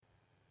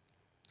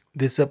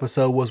This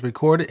episode was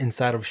recorded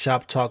inside of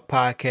Shop Talk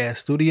Podcast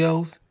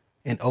Studios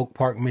in Oak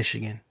Park,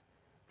 Michigan.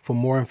 For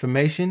more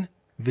information,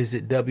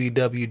 visit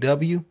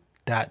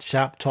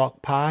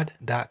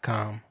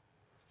www.shoptalkpod.com.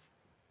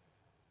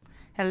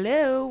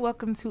 Hello,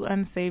 welcome to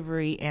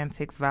Unsavory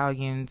Antics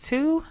Volume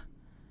 2.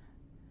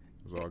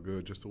 It was all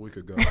good just a week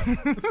ago.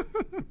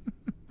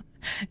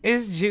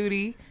 It's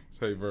Judy.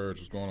 Hey, Virg,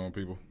 what's going on,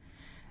 people?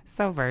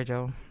 So,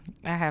 Virgil,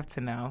 I have to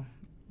know.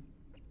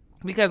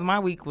 Because my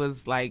week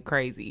was, like,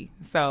 crazy.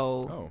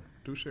 So, Oh,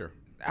 do share.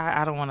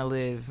 I don't want to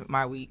live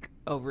my week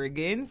over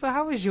again. So,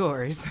 how was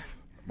yours?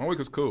 My week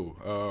was cool.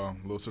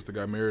 Little sister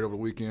got married over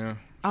the weekend. Shout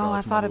Oh, out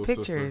I to saw my the little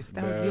pictures.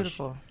 sister, That was Dash,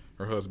 beautiful.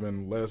 Her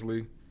husband,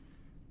 Leslie.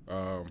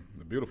 A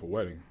beautiful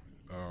wedding.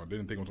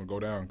 Didn't think it was going to go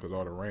down because of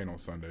all the rain on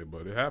Sunday,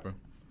 but it happened.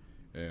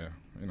 Yeah,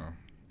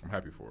 I'm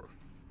happy for her.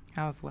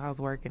 How's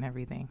work and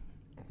everything?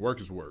 Work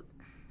is work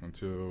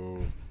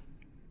until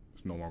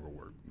it's no longer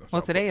work. That's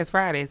Well, how- today is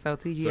Friday, so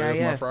TGIF. Today is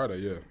my Friday,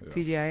 yeah.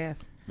 TGIF.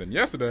 Then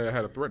yesterday I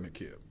had to threaten a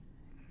kid.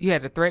 You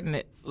had to threaten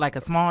it like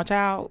a small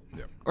child?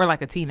 Yeah. Or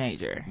like a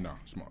teenager? No,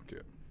 small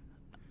kid.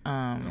 And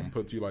I'm going to put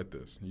it to you like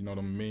this. You know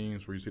them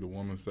memes where you see the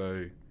woman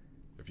say,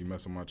 if you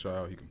mess with my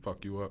child, he can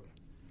fuck you up?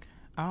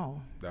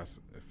 Oh. It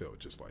felt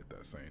just like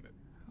that saying it.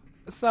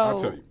 So, I'll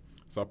tell you.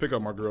 So I pick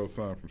up my girl's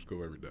son from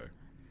school every day.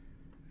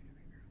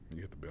 You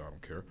hit the bell, I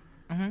don't care.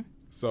 Mm-hmm.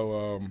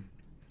 So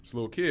this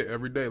little kid,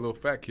 every day, little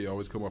fat kid,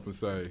 always come up and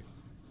say,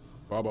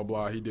 blah, blah,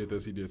 blah, he did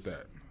this, he did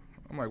that.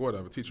 I'm like,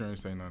 whatever. Teacher ain't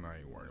saying nothing, I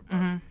ain't worried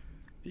about it.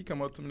 He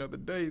come up to me the other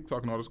day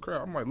talking all this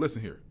crap. I'm like,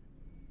 listen here.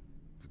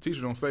 If the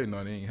teacher don't say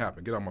nothing, it ain't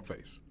happen. Get out my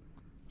face.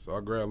 So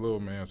I grab little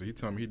man, so he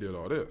tell me he did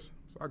all this.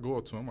 So I go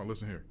up to him, I'm like,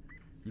 listen here.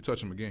 You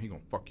touch him again, he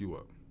gonna fuck you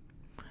up.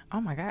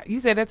 oh my God. You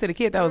said that to the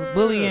kid that was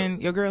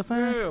bullying your girl's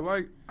son? Yeah,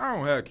 like, I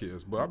don't have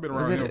kids, but I've been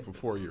around him for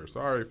 4 years. So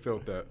I already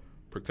felt that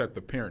protect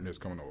the parent that's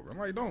coming over. I'm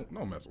like, don't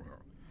mess with him.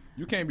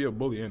 You can't be a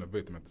bully and a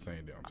victim at the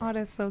same damn time. Oh,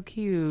 that's so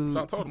cute.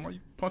 So I told him, like, you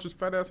punch his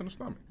fat ass in the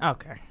stomach.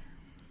 Okay.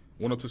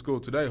 Went up to school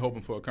today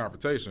hoping for a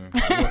confrontation.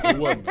 It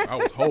wasn't. I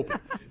was hoping,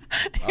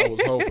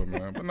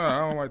 man. But I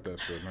don't like that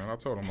shit, man. I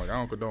told him, like, I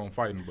don't condone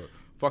fighting, but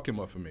fuck him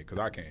up for me because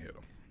I can't hit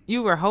him.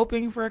 You were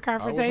hoping for a I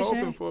confrontation? was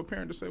hoping for a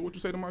parent to say, what you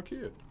say to my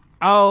kid?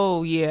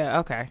 Oh, yeah.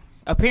 Okay.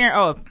 A parent.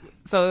 Oh,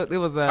 so it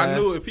was a. I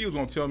knew if he was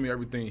going to tell me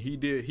everything he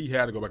did, he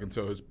had to go back and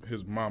tell his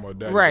mama or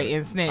daddy. Right,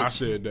 and snitch. I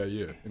said that,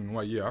 yeah. And I'm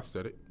like, yeah, I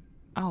said it.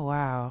 Oh,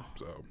 wow.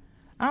 So,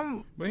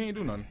 I'm but he ain't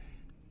do nothing.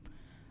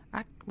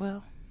 I'm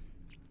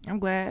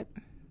glad.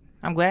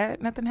 I'm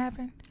glad nothing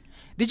happened.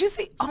 Did you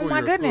see? Oh, my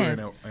School goodness.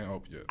 ain't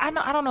open yet. I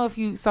don't know if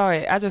you saw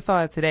it. I just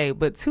saw it today.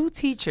 But 2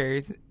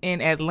 teachers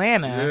in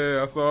Atlanta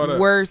Yeah, I saw that.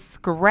 were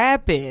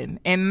scrapping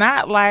and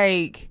not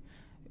like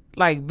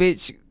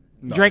bitch,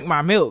 No. drink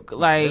my milk. It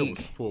Like,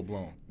 was full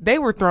blown. they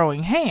were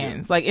throwing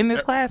hands, like in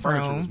this Furniture was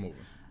classroom. moving.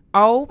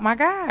 Oh my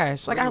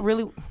gosh! Like, I Where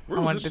was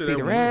wanted this to shit see at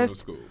the when you went to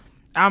rest. school?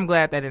 I'm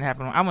glad that didn't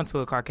happen. I went to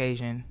a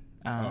Caucasian.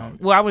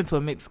 Well, I went to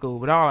a mixed school,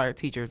 but all our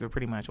teachers were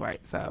pretty much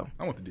white. So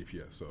I went to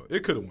DPS, so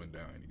it could have went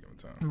down any given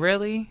time.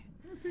 really,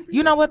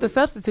 you know what? The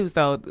substitutes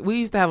though, we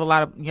used to have a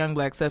lot of young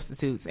black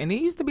substitutes, and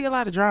it used to be a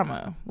lot of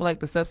drama. Like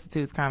the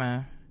substitutes kind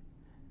of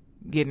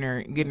getting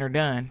her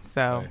done.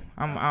 So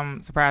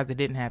I'm surprised it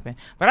didn't happen.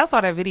 But I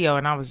saw that video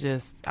and I was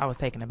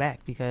taken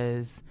aback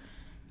because,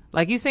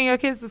 like, you send your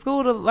kids to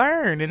school to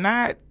learn and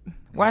not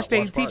watch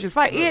their teachers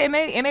fight. Yeah,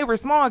 and they were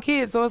small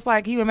kids, so it's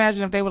like, can you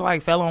imagine if they would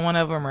like fell on one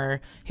of them or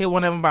hit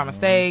one of them by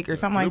mistake or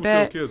something like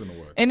that? Still kids in the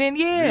way. And then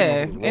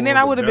and then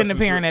I would have been the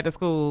parent at the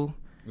school.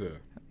 Yeah.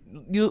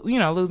 You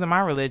know, losing my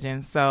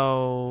religion.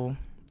 So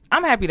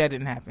I'm happy that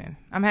didn't happen.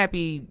 I'm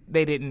happy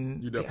they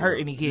didn't hurt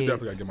any kids. You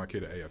definitely got to get my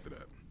kid an A after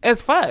that.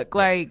 As fuck,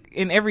 like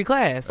in every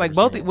class, like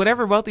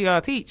whatever both of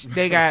y'all teach,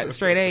 they got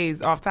straight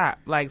A's off top.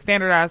 Like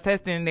standardized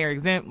testing, they're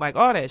exempt, like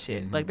all that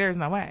shit. Like there's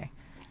no way.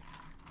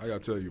 I gotta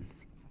tell you,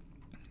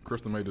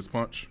 Crystal made this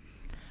punch.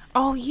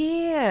 Oh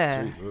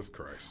yeah, Jesus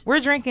Christ. we're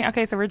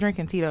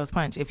drinking Tito's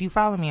Punch. If you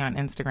follow me on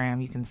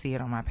Instagram, you can see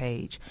it on my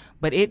page.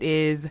 But it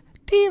is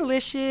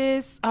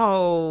delicious.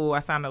 Oh, I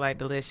sounded like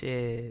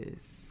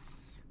delicious.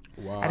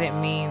 Wow. I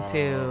didn't mean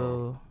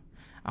to.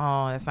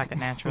 Oh, that's like a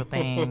natural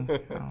thing.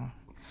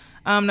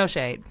 No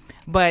shade.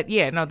 But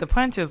yeah, no, the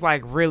punch is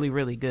like really,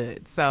 really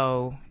good.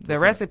 So the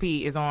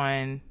recipe is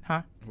on,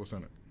 What's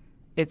in it?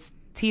 It's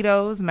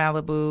Tito's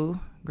Malibu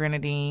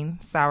Grenadine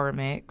Sour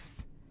Mix.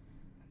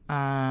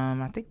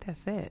 I think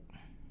that's it.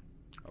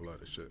 I love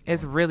this shit.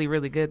 It's really,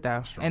 really good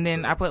though. Strong And then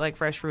shit. I put like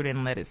fresh fruit in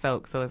and let it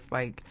soak. So it's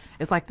like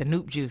the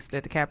Noop juice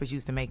that the Kappas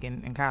used to make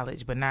in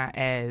college, but not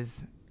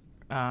as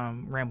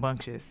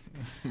rambunctious.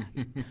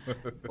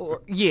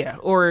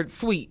 or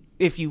sweet,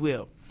 if you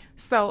will.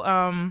 So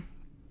I'm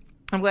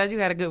glad you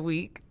had a good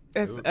week.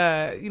 It's,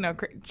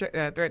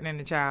 threatening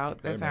the child.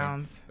 That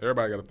sounds.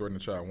 Everybody got to threaten a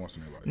child once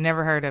in their life.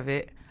 Never heard of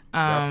it.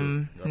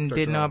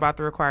 Didn't know about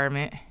the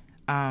requirement.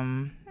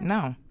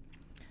 No.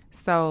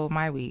 So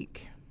my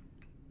week.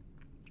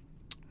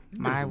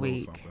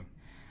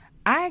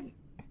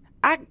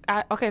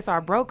 Okay, so I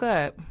broke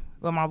up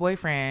with my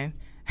boyfriend.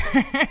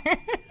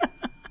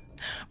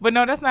 But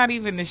no, that's not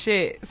even the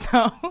shit.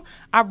 So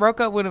I broke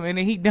up with him, and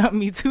then he dumped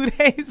me 2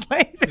 days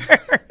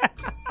later.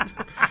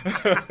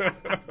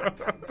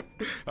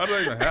 How did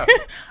that even happen?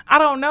 I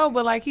don't know,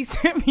 but like he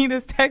sent me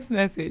this text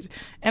message,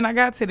 and I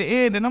got to the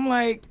end, and I'm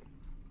like,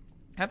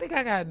 I think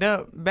I got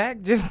dumped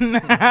back just now.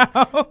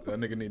 That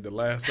nigga need the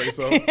last say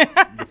so. You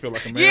feel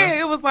like a man.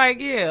 Yeah, it was like,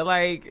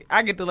 like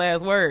I get the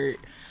last word.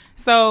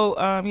 So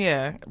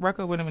broke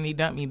up with him, and he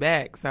dumped me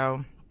back.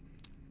 So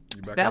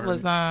that was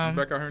you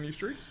back out here in these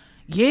streets?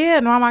 Yeah,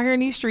 no, I'm out here in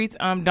these streets.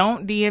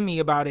 Don't DM me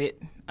about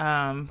it,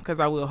 because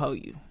I will hoe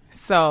you.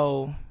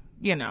 So,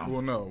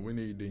 Well, no, we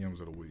need DMs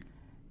of the week.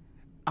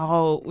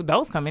 Oh,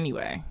 those come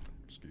anyway.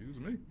 Excuse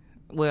me.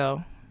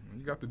 Well,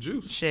 you got the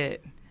juice.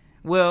 Shit.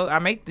 Well, I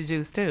make the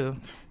juice too.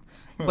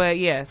 But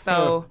yeah,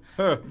 so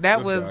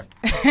that was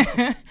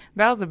that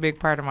was a big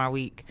part of my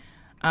week.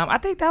 I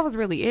think that was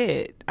really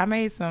it. I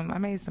made some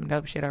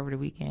dope shit over the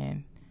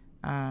weekend,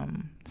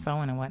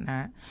 sewing and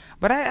whatnot.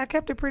 But I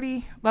kept it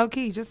pretty low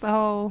key. Just the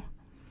whole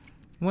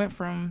went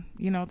from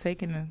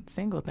taking the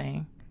single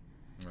thing.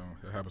 No,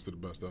 it happens to the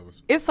best of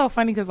us. It's so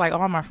funny because like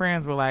all my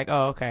friends were like,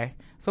 "Oh, okay.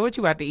 So what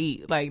you about to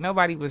eat?" Like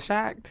nobody was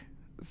shocked.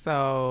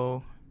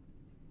 So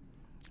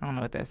I don't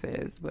know what that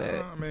says, but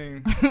I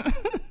mean,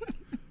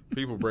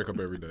 people break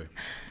up every day.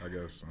 I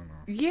guess I don't know.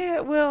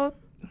 Yeah, well,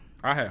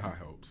 I had high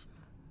hopes.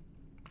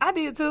 I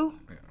did too.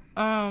 Yeah.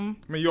 I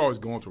mean, you always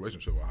go into a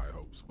relationship with high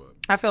hopes, but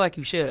I feel like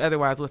you should.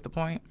 Otherwise, what's the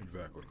point?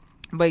 Exactly.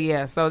 But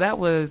yeah, so that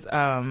was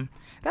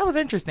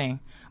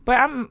interesting. But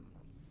I'm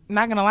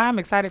not gonna lie, I'm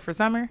excited for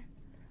summer.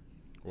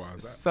 Why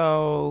is that?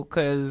 So,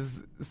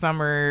 because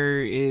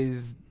summer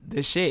is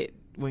the shit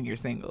when you're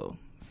single.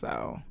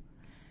 So,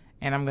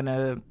 and I'm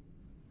gonna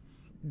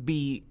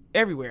be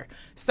everywhere.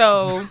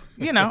 So,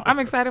 I'm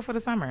excited for the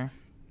summer.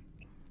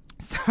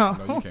 So,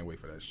 no, you can't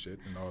wait for that shit.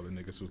 And all the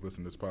niggas who's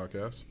listening to this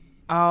podcast.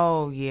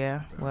 Oh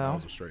yeah, that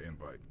was a straight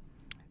invite.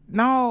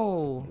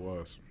 No, It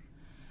was.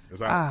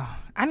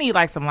 I need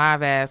like some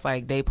live ass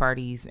like day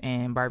parties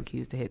and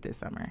barbecues to hit this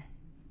summer,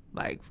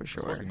 like for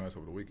sure. It's supposed to be nice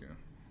over the weekend.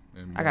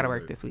 I gotta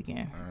work this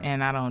weekend,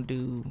 and I don't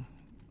do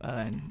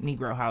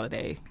Negro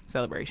holiday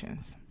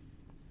celebrations.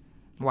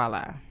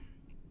 Voila.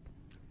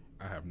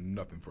 I have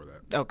nothing for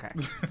that. Okay,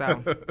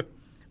 so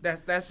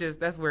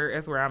that's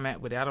where I'm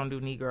at with it. I don't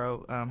do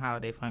Negro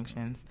holiday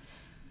functions.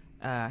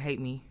 Hate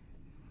me,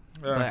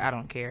 but I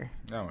don't care.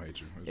 I don't hate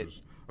you.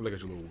 I look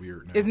at you a little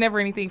weird now. It's never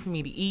anything for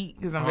me to eat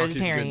because I'm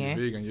vegetarian.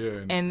 Vegan,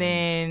 yeah, and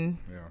then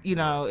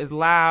it's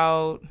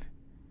loud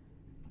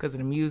because of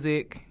the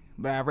music.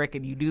 But I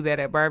reckon you do that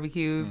at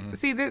barbecues. Mm-hmm.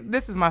 See,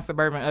 this is my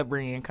suburban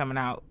upbringing coming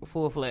out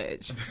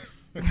full-fledged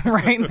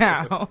right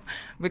now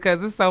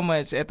because there's so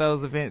much at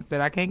those events that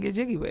I can't get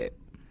jiggy with.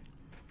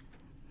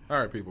 All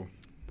right, people.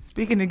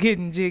 Speaking of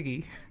getting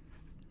jiggy,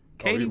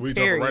 Katy we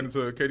Perry. jumping right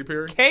into Katy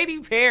Perry? Katy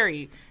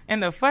Perry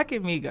and the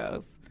fucking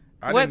Migos.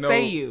 What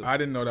say you? I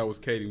didn't know that was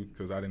Katy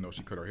because I didn't know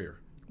she cut her hair.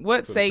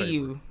 What say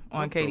you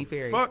on Katy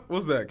Perry? Fuck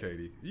was that,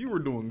 Katy? You were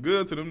doing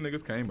good till them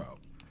niggas came out.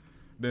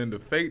 Then the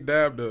fake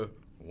dab, the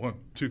 1,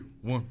 2,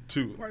 1,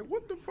 2. Like,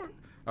 what the fuck?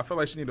 I felt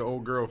like she needed an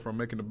old girl from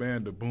making the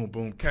band the Boom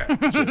Boom Cat.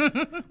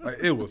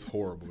 Like, it was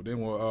horrible. Then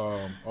when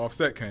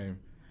Offset came,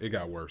 it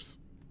got worse.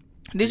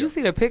 Did you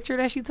see the picture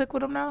that she took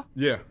with him now?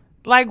 Yeah.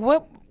 Like,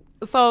 what?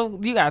 So,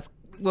 you guys,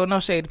 well, no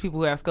shade to people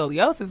who have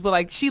scoliosis, but,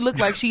 like, she looked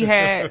like she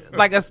had,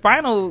 like, a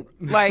spinal,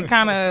 like,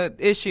 kind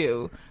of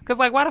issue. Because,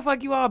 like, why the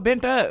fuck you all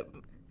bent up?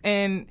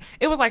 And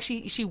it was like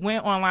she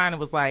went online and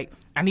was like,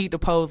 I need to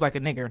pose like a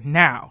nigger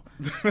now.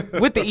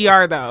 With the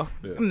ER, though.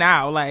 Yeah.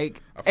 Now,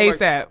 like,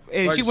 ASAP.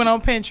 And she went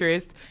on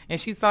Pinterest and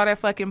she saw that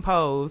fucking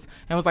pose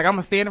and was like, I'm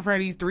going to stand in front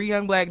of these 3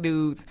 young black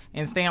dudes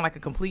and stand like a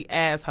complete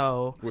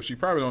asshole. Well, she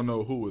probably don't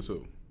know who was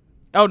who.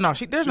 Oh, no.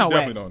 There's no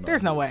way.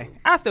 There's no way.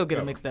 I still get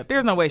them mixed up.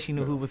 There's no way she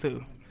knew who was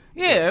who.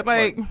 Yeah,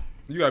 like...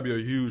 You gotta be a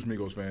huge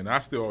Migos fan. I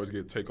still always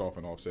get Takeoff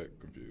and Offset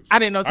confused. I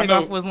didn't know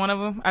Takeoff was one of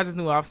them. I just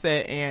knew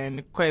Offset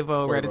and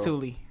Quavo.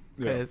 Ratatouille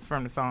because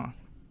from the song.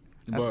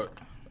 But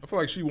I feel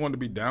like she wanted to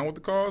be down with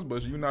the cause,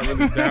 but you're not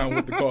really down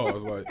with the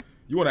cause. Like,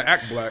 you want to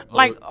act black.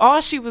 Like,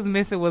 all she was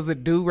missing was a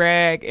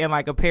do-rag and,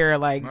 like, a pair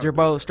of, like,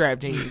 Girbaud strap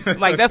jeans.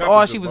 Like, that's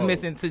all she was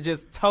missing to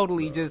just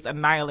totally just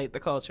annihilate the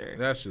culture.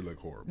 That shit look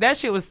horrible. That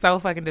shit was so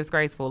fucking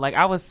disgraceful. Like,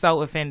 I was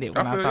so offended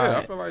when I saw it.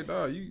 I feel like,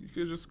 you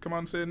could just come out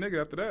and say a nigga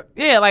after that.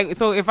 Yeah, like,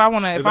 so if I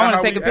want to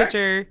take a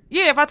picture.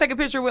 Yeah, if I take a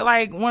picture with,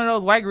 like, one of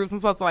those white groups,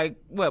 I'm supposed to, like,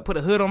 put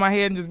a hood on my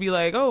head and just be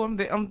like, oh,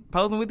 I'm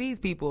posing with these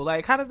people.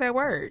 Like, how does that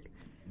work?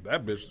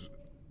 That bitch,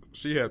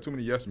 she had too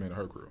many yes men in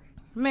her crew.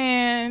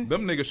 Man,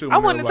 them niggas should. I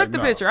wouldn't have took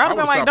the picture. I'd have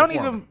been like, don't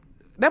even.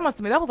 That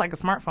was like a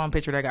smartphone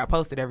picture that got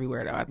posted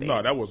everywhere, though. I think.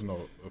 No, that wasn't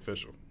no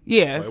official.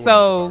 Yeah, like,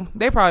 so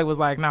they probably was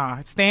like,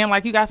 nah, stand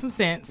like you got some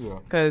sense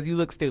because you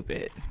look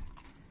stupid.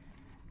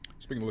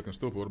 Speaking of looking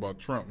stupid, what about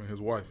Trump and his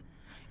wife?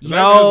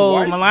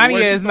 Yo,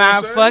 Melania is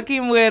not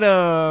fucking with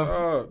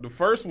him. The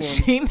first one,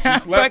 she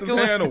slapped his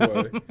hand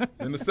away.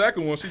 And the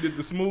second one, she did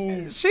the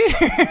smooth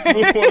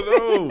one of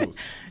those.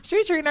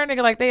 She treating her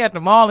nigga like they at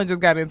the mall and just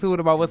got into it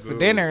about what's for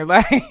dinner.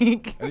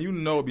 Like, and you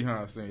know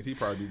behind the scenes, he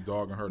probably be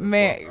dogging her the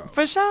man, fuck out.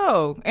 For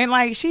sure. And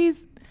like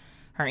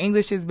her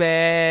English is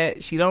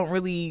bad. She don't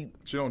really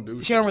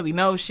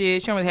know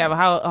shit. She don't really have a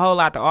whole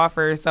lot to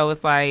offer. So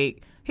it's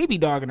like he be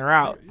dogging her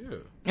out. Yeah.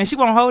 And she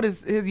won't hold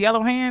his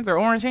yellow hands or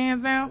orange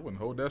hands now? I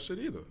wouldn't hold that shit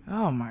either.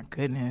 Oh, my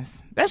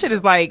goodness. That shit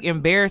is, like,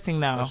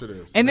 embarrassing, though. That shit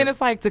is. And then it's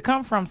like, to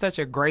come from such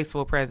a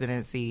graceful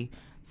presidency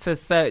to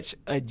such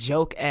a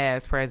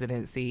joke-ass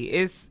presidency,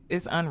 it's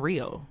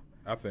unreal.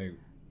 I think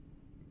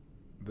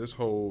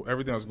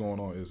everything that's going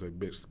on is a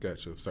big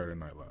sketch of Saturday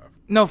Night Live.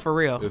 No, for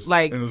real. And it's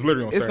going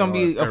literally on to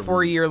be a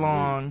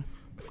 4-year-long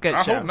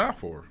sketch show. I hope not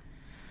for.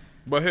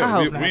 But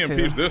hell, we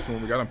impeached this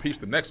one. We got to impeach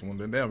the next one.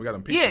 Then we got to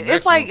impeach the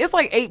next one. It's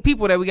like 8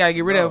 people that we got to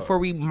get rid of before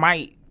we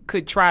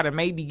could try to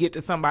maybe get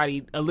to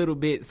somebody a little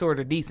bit sort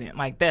of decent.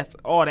 Like, that's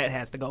all that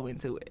has to go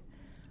into it.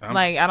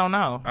 I don't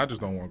know. I just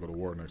don't want to go to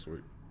war next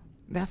week.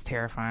 That's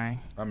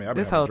terrifying. I mean,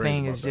 this whole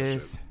thing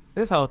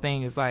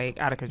is like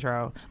out of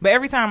control. But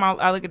every time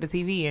I look at the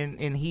TV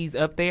and he's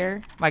up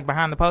there, like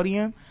behind the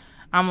podium,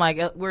 I'm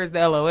like, where's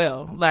the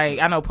LOL? Like,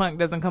 I know Punk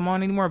doesn't come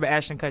on anymore, but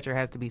Ashton Kutcher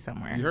has to be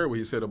somewhere. You heard what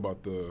he said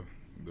about the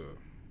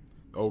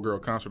old girl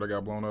concert that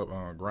got blown up,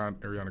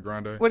 Ariana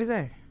Grande? What did he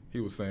say? He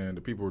was saying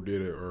the people who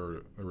did it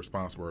are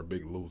responsible are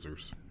big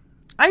losers.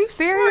 Are you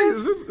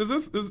serious? Like,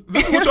 is this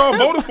what y'all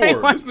voted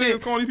for? This nigga's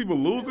calling these people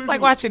losers? It's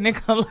like watching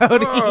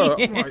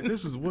Nickelodeon. I'm like,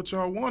 this is what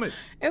y'all wanted.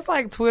 It's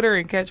like Twitter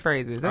and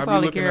catchphrases. That's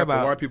all they care about. I be looking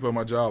at the white people at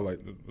my job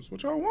like, this is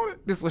what y'all wanted.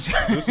 This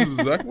is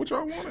exactly what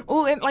y'all wanted.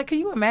 Oh, and like, can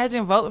you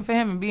imagine voting for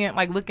him and being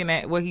like looking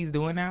at what he's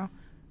doing now?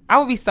 I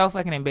would be so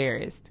fucking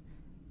embarrassed.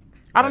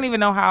 I don't even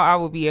know how I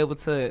would be able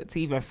to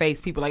even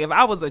face people. Like, if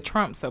I was a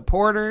Trump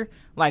supporter,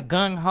 like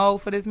gung-ho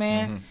for this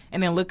man,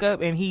 and then look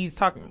up and he's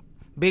talking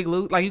big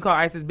like you call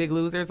ISIS big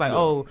losers, like,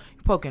 oh,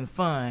 you're poking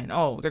fun.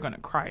 Oh, they're going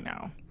to cry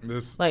now.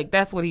 Like,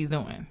 that's what he's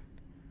doing.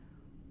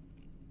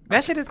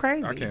 That shit is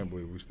crazy. I can't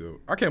believe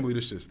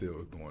this shit still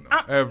is going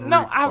on.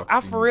 I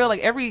for real,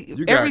 like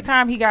every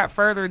time he got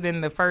further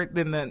than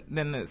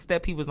the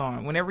step he was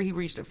on, whenever he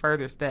reached a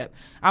further step,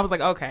 I was like,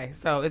 okay,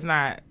 so it's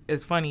not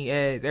as funny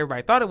as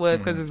everybody thought it was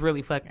because it's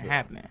really fucking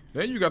happening.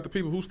 Then you got the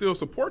people who still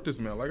support this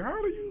man. Like,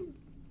 how do you?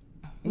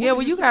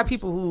 You got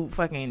people who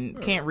fucking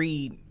can't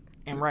read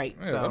and write.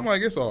 Yeah, so. I'm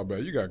like, it's all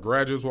bad. You got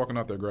graduates walking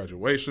out their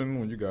graduation.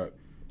 When you got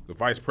the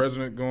vice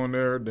president going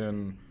there,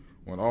 then.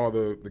 When all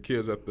the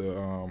kids at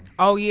the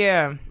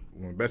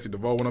when Betsy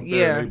DeVoe went up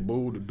there and they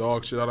booed the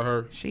dog shit out of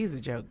her. She's a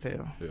joke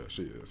too. Yeah,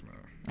 she is,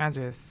 man.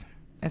 It's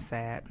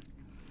sad.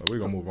 But we're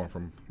gonna move on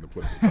from the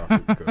political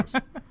topic because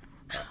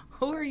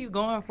who are you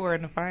going for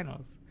in the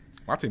finals?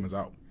 My team is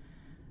out.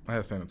 I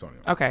had San Antonio.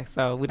 Okay,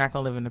 so we're not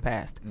gonna live in the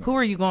past. No. Who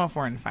are you going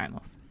for in the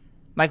finals?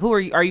 Like, who are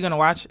you gonna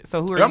watch?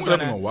 So who are you I'm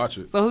gonna watch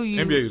it. So who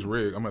you? NBA is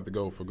rigged. I'm gonna have to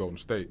go for Golden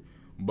State,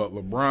 but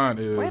LeBron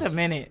is. Wait a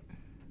minute,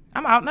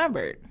 I'm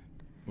outnumbered.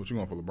 What you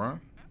going for, LeBron?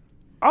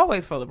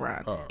 Always for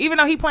LeBron. Even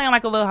though he playing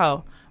like a little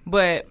hoe.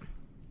 But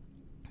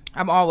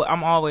I'm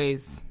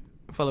always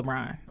for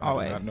LeBron.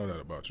 Always. I did not know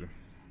that about you.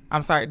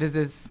 I'm sorry, does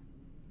this...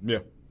 Yeah.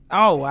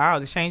 Oh, wow.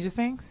 This changes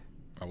things?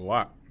 A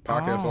lot.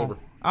 Podcast over.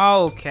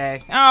 Okay.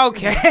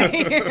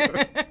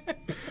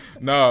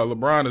 Nah,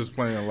 LeBron is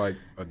playing like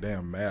a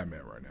damn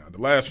madman right now. The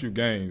last few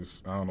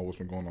games, I don't know what's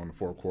been going on in the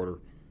fourth quarter.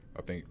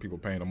 I think people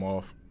paying him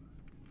off.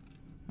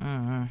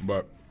 Mm-hmm.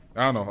 But...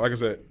 I don't know. Like I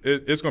said,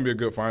 it's going to be a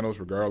good finals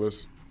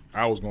regardless.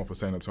 I was going for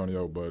San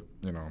Antonio, but,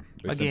 you know,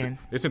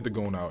 they sent the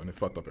goon out and it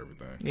fucked up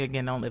everything. Yeah,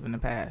 again, don't live in the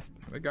past.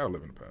 They got to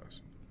live in the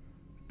past.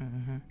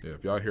 Mm-hmm. Yeah,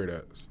 if y'all hear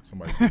that,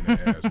 somebody getting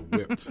their ass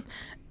whipped.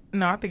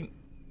 No, I think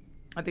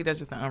that's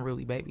just an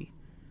unruly baby.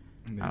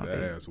 They need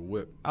their ass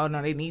whipped. Oh, no,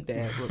 they need their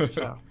ass whipped.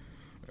 So.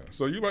 Yeah.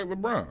 So you like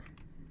LeBron?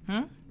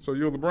 So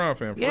you're a LeBron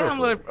fan? Yeah, I'm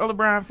a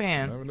LeBron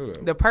fan. I never knew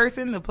that. The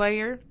person, the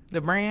player, the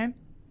brand.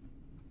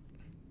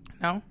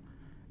 No.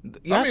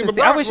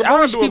 I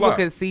wish people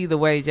could see the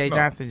way Jay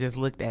Johnson just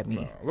looked at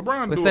me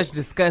with such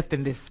disgust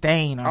and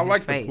disdain on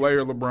his face. I like the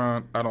player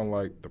LeBron. I don't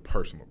like the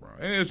person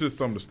LeBron. And it's just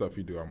some of the stuff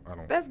he do. I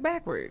don't. That's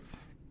backwards.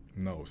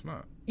 No, it's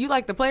not. You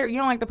like the player? You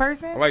don't like the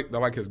person? I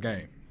like his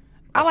game.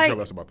 I care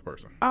less about the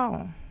person.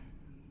 Oh,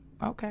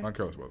 okay. I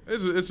care less about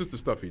it. It's just the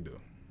stuff he do.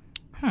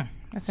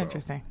 That's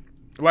interesting.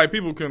 Like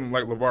people can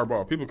like LeVar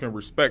Ball. People can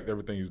respect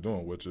everything he's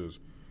doing, which is.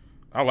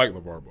 I like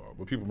LeVar Ball,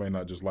 but people may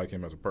not just like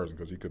him as a person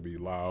because he could be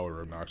loud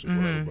or obnoxious or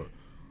whatever.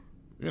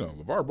 But, you know,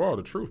 LeVar Ball,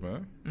 the truth,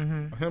 man.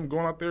 Mm-hmm. Him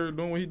going out there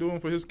doing what he's doing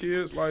for his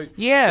kids,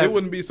 it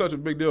wouldn't be such a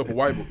big deal if a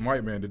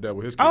white man did that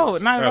with his kids. Oh,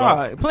 not at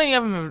all. Plenty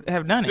of them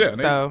have done it.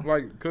 Yeah,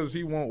 because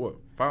he want,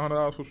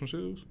 $500 for some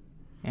shoes?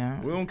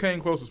 Yeah. We don't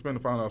came close to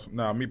spending $500.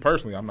 Now, me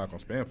personally, I'm not going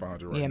to spend $500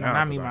 right now. Yeah,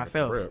 not me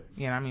myself.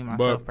 Yeah, not me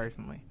myself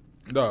personally.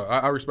 No,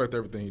 I respect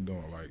everything he's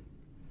doing.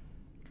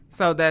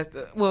 So that's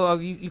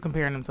you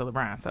comparing him to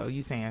LeBron. So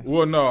you saying?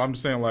 Well, no, I'm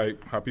just saying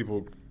like how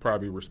people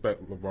probably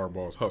respect LeVar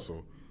Ball's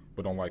hustle, but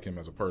but don't like him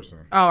as a person.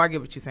 Oh, I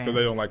get what you're saying. Because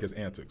they don't like his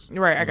antics.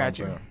 Right, I know got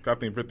what I'm you. saying? I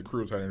think Victor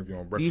Cruz had an interview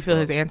on Breakfast. Do you feel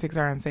Club. his antics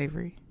are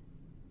unsavory?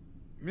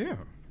 Yeah,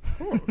 of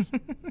course.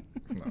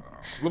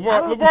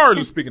 LeVar is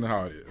just speaking to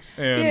how it is.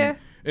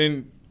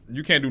 And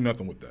you can't do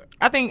nothing with that.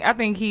 I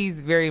think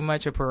he's very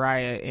much a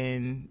pariah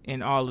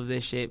in all of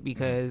this shit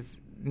because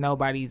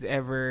nobody's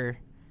ever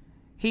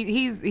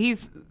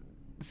he's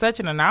such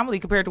an anomaly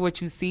compared to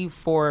what you see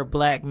for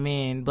black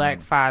men,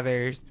 black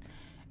fathers,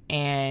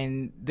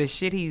 and the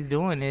shit he's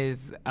doing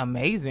is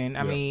amazing.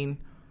 I mean,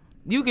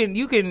 you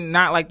can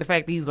not like the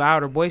fact that he's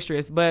loud or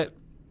boisterous, but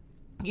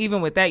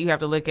even with that, you have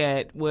to look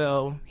at,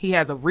 well, he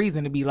has a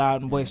reason to be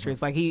loud and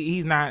boisterous. Like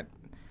he's not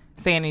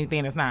saying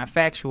anything that's not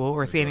factual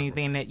or saying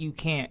anything that you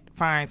can't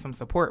find some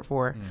support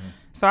for.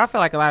 So I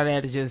feel like a lot of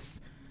that is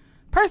just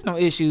personal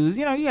issues.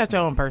 You know, you got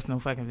your own personal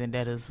fucking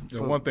vendettas.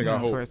 For, one thing I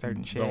hope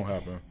certain shit. don't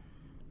happen,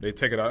 they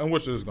take it out, and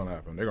which is going to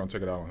happen. They're going to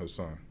take it out on his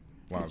son,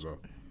 Lonzo.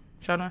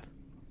 Show enough.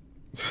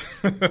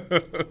 They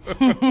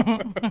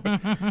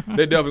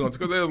definitely going to,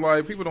 because there's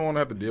like, people don't want to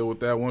have to deal with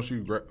that. Once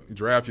you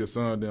draft your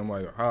son, then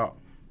like, how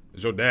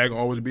is your dad going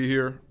to always be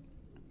here?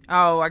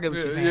 Oh, I get what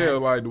you're saying. Yeah,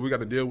 like, do we got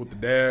to deal with the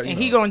dad? And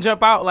he going to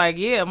jump out like,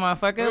 yeah,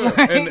 motherfucker. Yeah.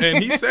 Like,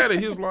 and he said it.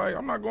 He's like,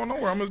 I'm not going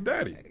nowhere. I'm his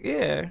daddy.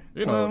 yeah.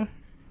 You know.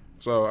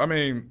 So, I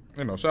mean,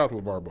 you know, shout out to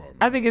LeVar Ball. Man.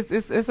 I think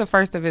it's a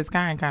first of its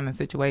kind of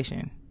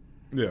situation.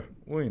 Yeah.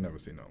 We ain't never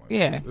seen nothing like that.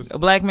 Yeah. It's a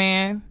black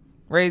man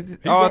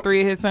raised all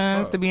three of his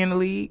sons to be in the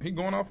league. He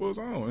going off for his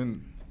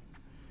own.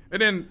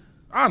 And then,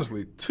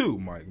 honestly, two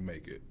might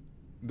make it.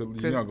 The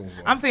younger one.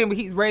 I'm saying, but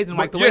he's raising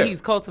like the way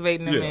he's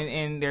cultivating them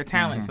and their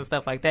talents and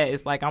stuff like that.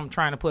 It's like I'm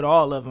trying to put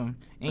all of them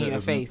in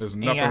your face, there's in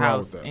nothing your wrong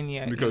house, with that. in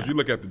your, because you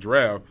look at the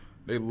draft,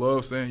 they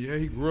love saying, yeah,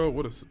 he grew up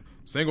with a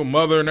single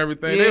mother and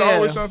everything. They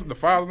always trying to say the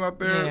father's not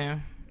there. Yeah.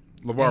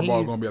 LeVar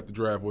Ball's going to be at the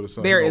draft with his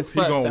son. He's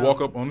going to walk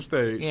up on the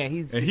stage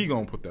and he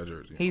going to put that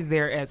jersey on. He's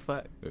there as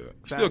fuck. Yeah.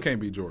 So. Still can't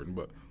beat Jordan,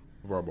 but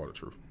LeVar Ball the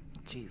truth.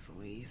 Jeez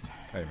Louise.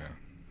 Hey, man.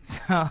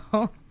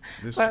 So,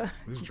 this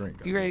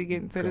drink. You ready to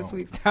get into this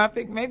week's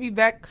topic? Maybe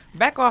back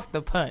off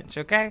the punch,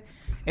 okay?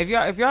 If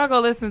y'all go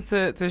listen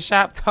to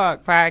Shop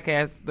Talk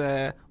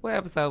podcast, what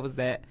episode was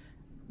that?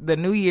 The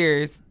New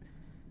Year's.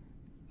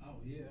 Oh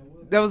yeah,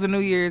 that was the New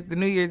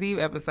Year's Eve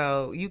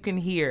episode. You can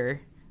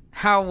hear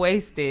how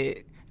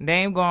wasted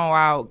Dame Gone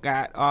Wild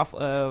got off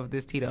of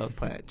this Tito's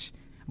punch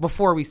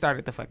before we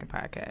started the fucking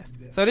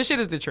podcast. So this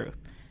shit is the truth.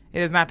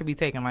 It is not to be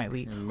taken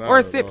lightly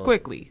or sipped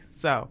quickly.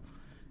 So,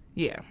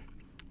 yeah.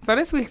 So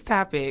this week's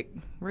topic,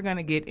 we're going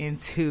to get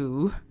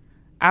into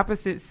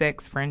opposite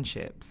sex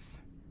friendships.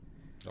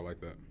 I like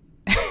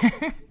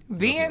that.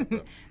 Being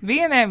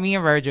that me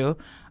and Virgil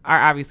are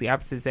obviously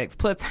opposite sex,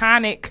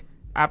 platonic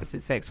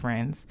opposite sex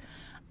friends,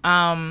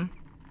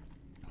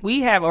 we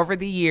have over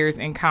the years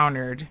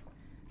encountered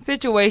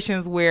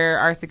situations where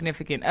our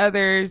significant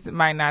others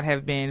might not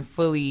have been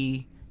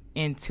fully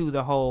into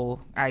the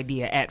whole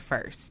idea at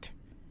first.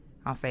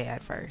 I'll say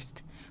at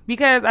first.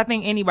 Because I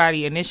think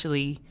anybody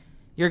initially,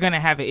 you're going to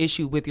have an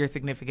issue with your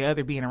significant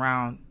other being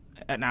around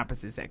an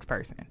opposite sex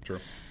person. Sure.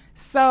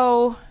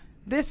 So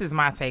this is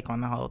my take on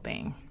the whole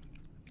thing.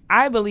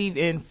 I believe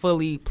in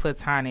fully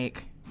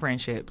platonic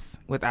friendships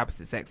with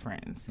opposite sex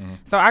friends. Mm-hmm.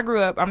 So I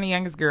grew up, I'm the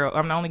youngest girl.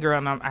 I'm the only girl,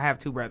 and I have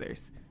two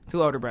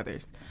older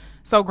brothers.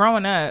 So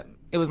growing up,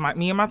 it was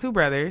me and my two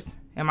brothers.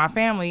 And my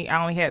family,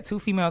 I only had two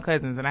female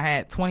cousins, and I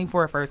had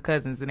 24 first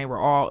cousins, and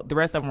the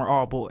rest of them were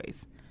all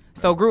boys.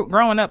 So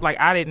growing up, like,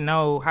 I didn't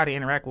know how to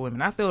interact with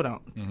women. I still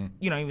don't,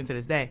 even to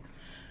this day.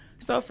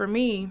 So for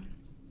me,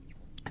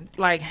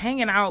 like,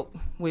 hanging out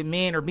with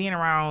men or being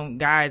around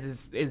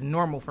guys is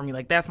normal for me.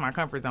 Like, that's my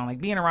comfort zone. Like,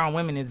 being around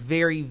women is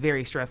very,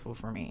 very stressful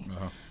for me.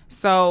 Uh-huh.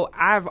 So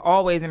I've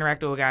always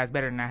interacted with guys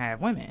better than I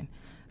have women.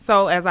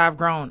 So as I've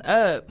grown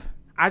up,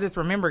 I just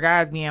remember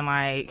guys being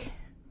like,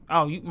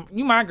 oh,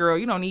 you my girl.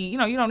 You don't need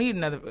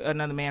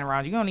another man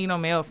around you. You don't need no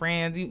male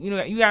friends.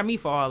 You got me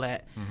for all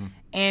that. Mm-hmm.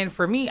 And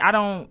for me, I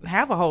don't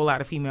have a whole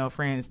lot of female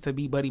friends to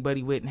be buddy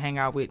with and hang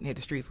out with and hit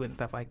the streets with and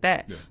stuff like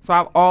that. Yeah. So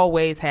I've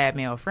always had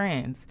male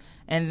friends.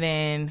 And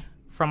then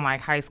from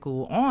like high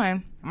school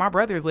on, my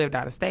brothers lived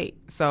out of state.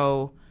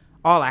 So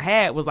all I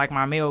had was like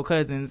my male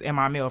cousins and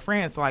my male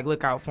friends to like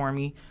look out for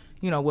me,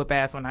 whip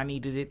ass when I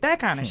needed it, that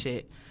kind of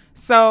shit.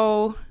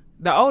 So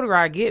the older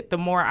I get, the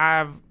more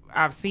I've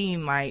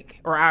seen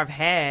or I've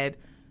had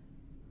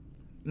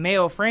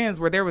male friends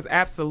where there was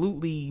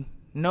absolutely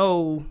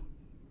no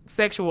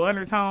sexual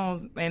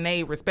undertones and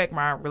they respect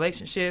my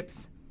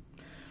relationships.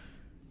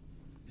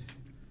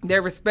 They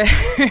respect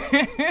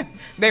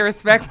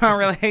my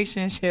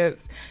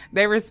relationships.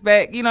 They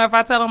respect, if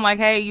I tell them like,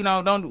 hey,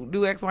 don't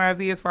do X, Y, and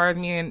Z as far as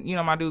me and,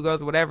 my dude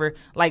goes or whatever,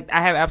 like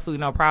I have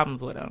absolutely no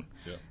problems with them.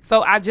 Yeah.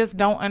 So I just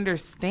don't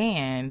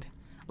understand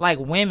like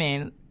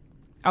women.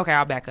 Okay,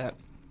 I'll back up.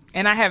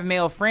 And I have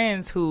male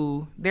friends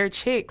who their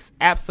chicks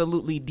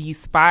absolutely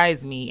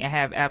despise me and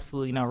have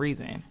absolutely no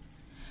reason.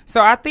 So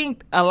I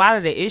think a lot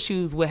of the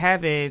issues with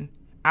having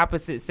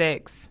opposite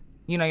sex,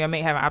 your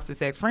mate having opposite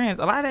sex friends,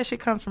 a lot of that shit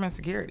comes from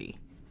insecurity.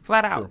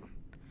 Flat out.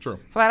 True.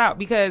 Flat out.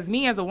 Because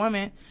me as a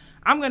woman,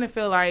 I'm going to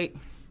feel like,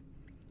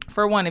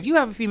 for one, if you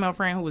have a female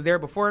friend who was there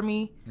before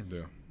me,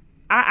 Yeah.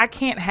 I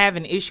can't have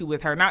an issue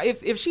with her. Now,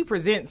 if she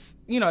presents,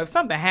 if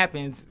something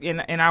happens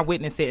and I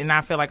witness it and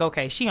I feel like,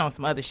 okay, she on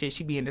some other shit,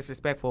 she being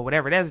disrespectful or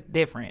whatever, that's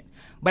different.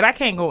 But I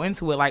can't go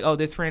into it like, oh,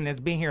 this friend that's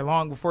been here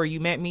long before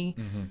you met me,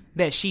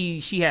 that she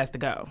has to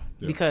go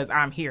because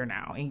I'm here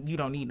now and you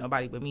don't need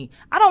nobody but me.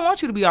 I don't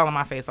want you to be all in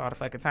my face all the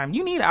fucking time.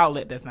 You need an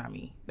outlet that's not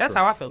me. That's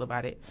how I feel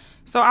about it.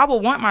 So I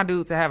would want my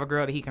dude to have a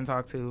girl that he can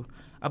talk to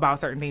about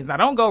certain things. Now,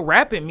 don't go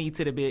rapping me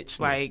to the bitch.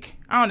 Like,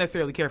 I don't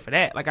necessarily care for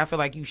that. Like, I feel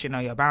like you should know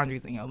your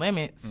boundaries and your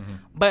limits.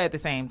 But at the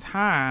same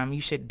time,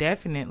 you should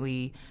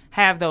definitely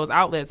have those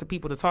outlets of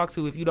people to talk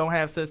to if you don't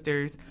have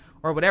sisters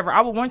or whatever.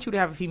 I would want you to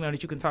have a female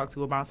that you can talk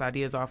to, bounce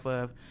ideas off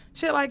of,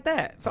 shit like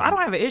that. So I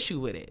don't have an issue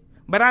with it.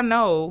 But I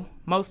know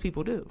most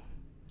people do.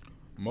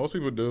 Most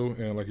people do,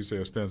 and like you said,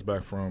 it stems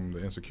back from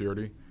the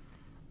insecurity.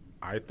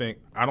 I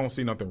don't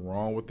see nothing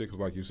wrong with it because,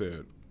 like you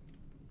said,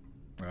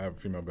 I have a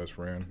female best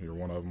friend. You're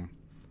one of them.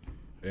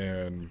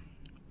 And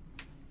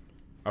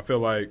I feel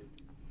like,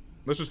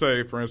 let's just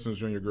say, for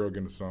instance, you and your girl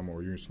getting to some,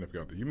 or you're sniffing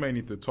out there. You may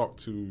need to talk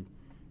to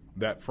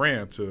that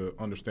friend to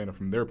understand it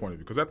from their point of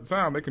view. Because at the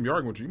time, they can be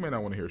arguing with you. You may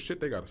not want to hear shit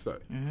they got to say.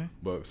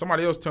 But if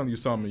somebody else telling you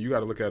something, you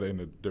got to look at it in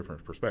a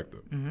different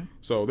perspective.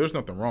 So there's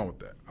nothing wrong with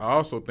that. I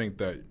also think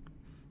that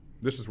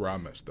this is where I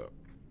messed up.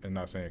 And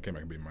not saying it came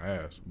back and beat my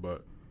ass,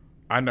 but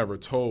I never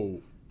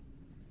told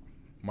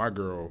my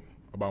girl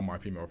about my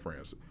female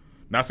friends.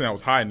 Not saying I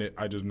was hiding it,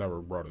 I just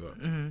never brought it up.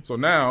 So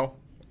now,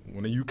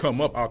 when you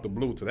come up out the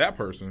blue to that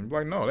person, you're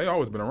like, no, they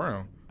always been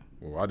around.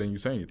 Well, why didn't you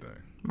say anything?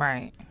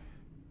 Right.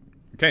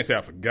 You can't say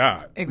I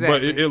forgot.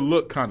 Exactly. But it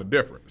looked kind of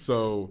different.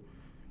 So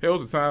there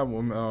was a time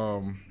when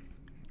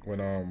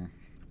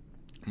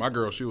my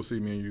girl, she would see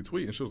me and you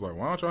tweet, and she was like,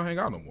 why don't y'all hang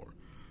out no more?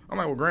 I'm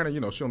like, well, granted, she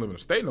don't live in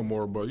the state no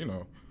more, but,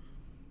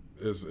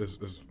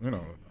 it's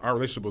our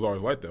relationship was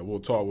always like that. We'll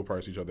talk, we'll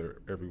probably see each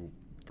other every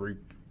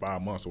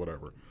 3-5 months or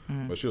whatever.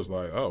 But she was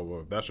like, oh,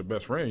 well, if that's your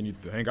best friend, you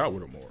need to hang out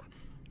with her more.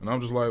 And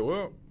I'm just like,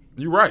 well,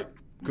 you're right.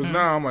 Because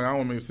now I'm like, I don't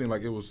want to make it seem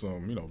like it was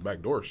some,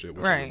 backdoor shit,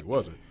 which it really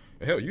wasn't.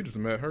 And hell, you just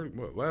met her,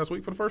 last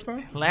week for the first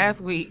time?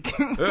 Last week.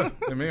 Yeah.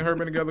 And me and her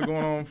been together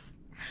going on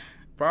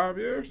 5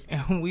 years?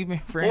 And we've been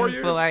friends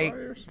for like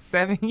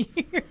 7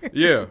 years.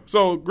 Yeah.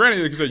 So,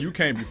 granted, like you said, you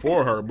came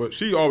before her, but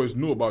she always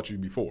knew about you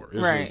before. It's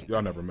right. just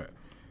y'all never met.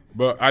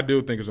 But I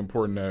do think it's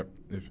important that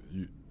if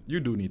you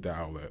do need that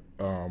outlet.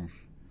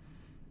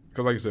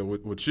 Because like I said,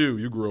 with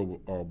you grew up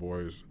with all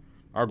boys.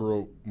 I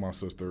grew up with my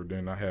sister.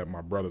 Then I had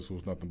my brothers who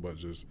was nothing but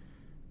just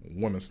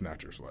women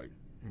snatchers. Like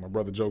my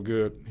brother Joe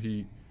Good,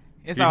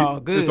 It's all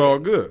good. It's all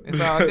good.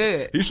 It's all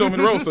good. He showed me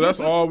the ropes, so that's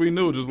all we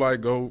knew. Just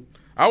like go.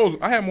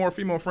 I had more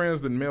female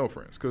friends than male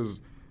friends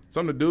because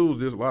some of the dudes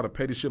there's a lot of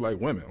petty shit like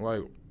women.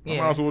 Like I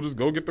might as well just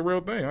go get the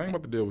real thing. I ain't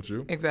about to deal with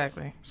you.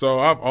 Exactly. So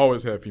I've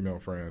always had female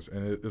friends,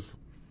 and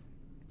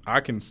I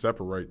can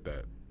separate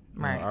that.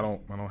 Right. I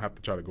don't have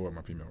to try to go with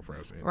my female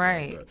friends.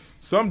 Right. Like that.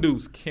 Some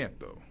dudes can't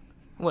though.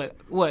 What?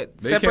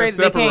 They can't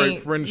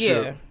separate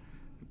friendship. Yeah.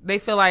 They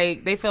feel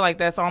like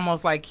that's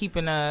almost like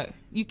keeping her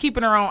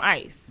on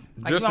ice.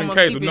 Like just in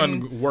case if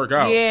nothing work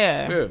out.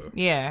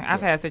 Yeah.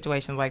 I've had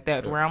situations like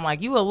that where I'm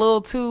like, you a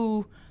little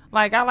too.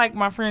 Like, I like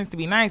my friends to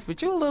be nice,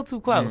 but you a little too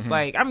close.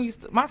 Like,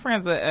 my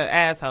friends are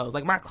assholes.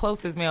 Like, my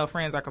closest male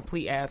friends are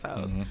complete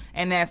assholes.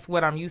 And that's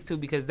what I'm used to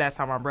because that's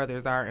how my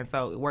brothers are, and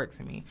so it works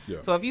for me.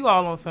 Yeah. So if you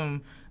all on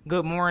some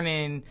good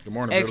morning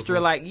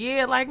extra,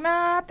 beautiful. like,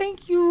 nah, I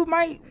think you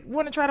might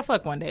want to try to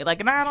fuck one day.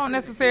 Like, and I don't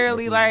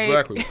necessarily, like...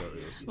 exactly what that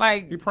is.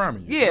 Like... He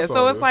priming you. Yeah, that's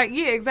so it's like,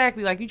 yeah,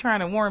 exactly. Like, you trying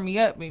to warm me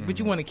up, but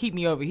you want to keep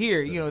me over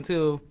here,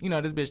 until,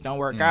 this bitch don't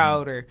work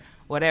out or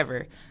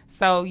whatever.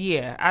 So,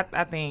 yeah,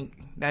 I think...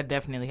 that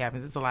definitely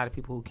happens. There's a lot of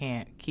people who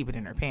can't keep it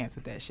in their pants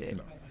with that shit.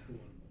 No.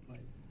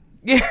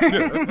 Yeah, at the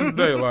end of the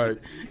day,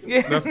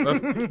 like that's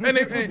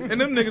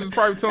and them niggas is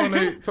probably telling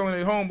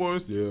their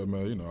homeboys, yeah,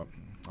 man,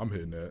 I'm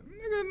hitting that.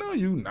 Nigga, no,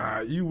 you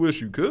not. You wish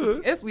you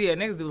could. It's weird.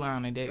 Niggas do lie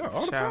on their dick. Yeah,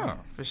 all the time.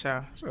 For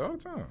sure. All the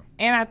time.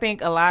 And I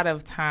think a lot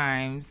of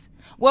times,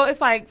 well,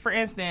 it's like, for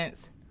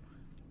instance,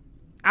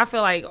 I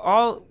feel like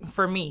all of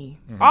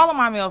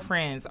my male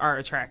friends are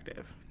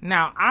attractive.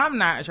 Now, I'm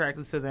not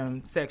attracted to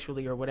them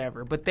sexually or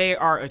whatever, but they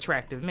are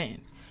attractive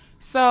men.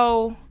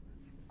 So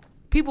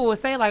people would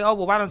say like, oh,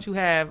 well, why don't you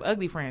have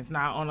ugly friends?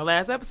 Now, on the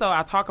last episode,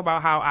 I talk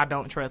about how I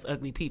don't trust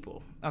ugly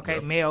people, okay,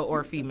 male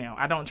or female.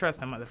 I don't trust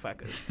them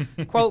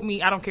motherfuckers. Quote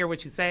me, I don't care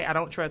what you say. I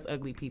don't trust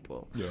ugly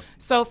people. Yeah.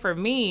 So for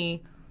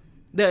me,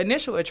 the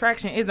initial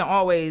attraction isn't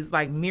always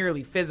like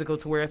merely physical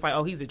to where it's like,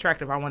 oh, he's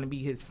attractive, I want to be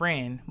his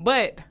friend.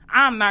 But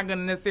I'm not going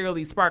to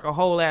necessarily spark a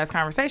whole ass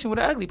conversation with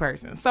an ugly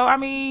person. So, I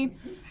mean,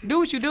 do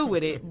what you do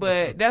with it,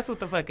 but that's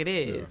what the fuck it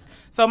is. Yeah.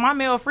 So my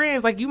male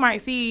friends, like you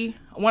might see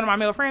one of my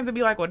male friends and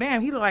be like, well,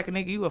 damn, he look like a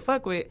nigga you would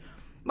fuck with.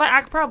 Like,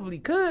 I probably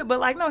could, but,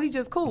 like, no, he's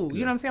just cool.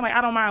 You know what I'm saying? Like,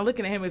 I don't mind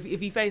looking at him if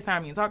he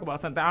FaceTime me and talk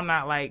about something. I'm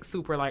not, like,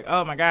 super, like,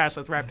 oh, my gosh,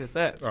 let's wrap this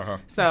up.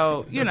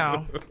 So,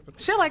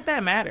 shit like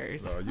that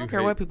matters. I don't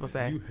care what people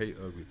say. You hate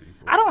ugly people.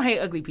 I don't hate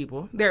ugly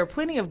people. There are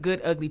plenty of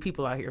good ugly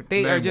people out here.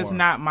 They Name are just one.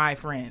 not my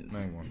friends.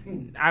 Name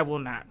one. I will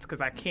not,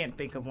 because I can't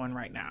think of one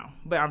right now.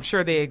 But I'm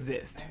sure they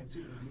exist.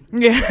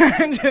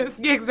 Yeah,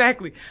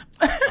 exactly.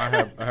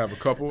 I have a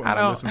couple, and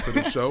I listen to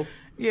the show.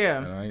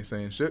 Yeah. And I ain't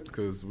saying shit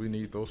because we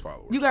need those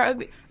followers. You got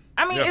ugly.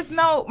 I mean, Yes. it's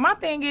no. My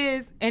thing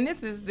is, and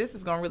this is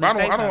gonna really But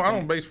say something. I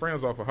don't base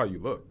friends off of how you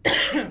look.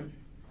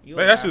 You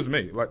Man, a that's lie. just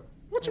me. Like,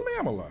 what you mean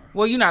I'm a lie?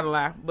 Well, you're not a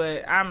lie,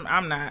 but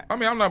I'm not. I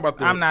mean, I'm not about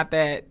to. I'm not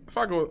that. If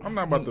I go, I'm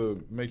not about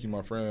to make you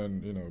my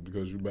friend, you know,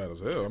 because you bad as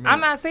hell. I mean,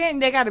 I'm not saying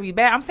they got to be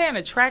bad. I'm saying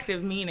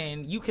attractive,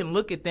 meaning you can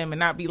look at them and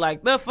not be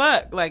like, the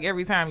fuck, like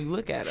every time you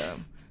look at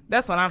them.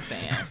 That's what I'm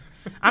saying.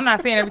 I'm not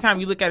saying every time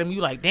you look at them, you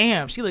like,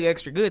 damn, she look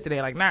extra good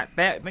today. Like, not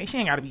that. She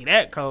ain't got to be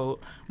that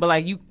cold. But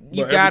like, you But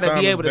every got to time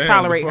be it's able to damn,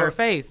 tolerate the her fuck?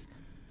 face.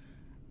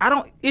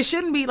 It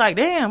shouldn't be like,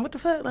 damn, what the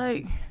fuck?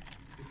 Like,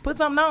 put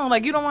something on.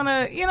 Like, you don't want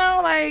to, you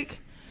know,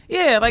 like,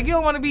 yeah, like you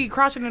don't want to be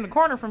crouching in the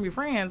corner from your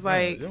friends.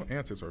 Like, your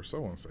antics are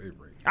so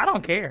unsavory. I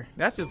don't care.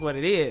 That's just what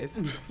it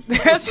is.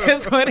 That's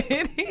just what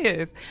it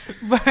is.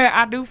 But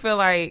I do feel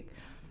like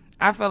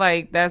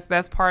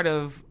that's part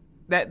of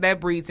that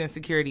breeds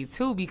insecurity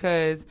too,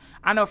 because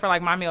I know for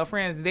like my male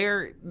friends,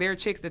 they're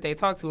chicks that they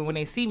talk to, and when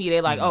they see me,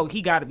 they like, oh,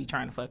 he got to be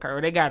trying to fuck her, or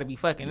they got to be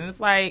fucking, and it's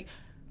like,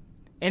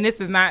 and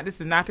this is not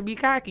to be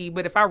cocky,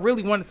 but if I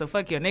really wanted to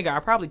fuck your nigga, I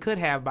probably could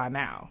have by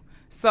now.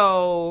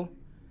 So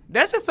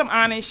that's just some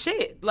honest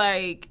shit.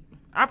 Like,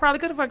 I probably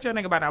could have fucked your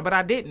nigga by now, but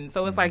I didn't.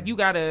 So it's like, you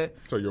gotta,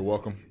 So you're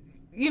welcome.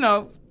 you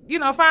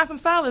know, find some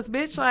solace,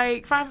 bitch.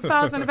 Like, find some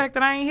solace in the fact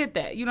that I ain't hit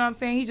that. You know what I'm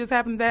saying? He just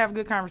happened to have a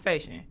good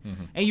conversation.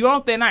 And you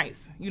on thin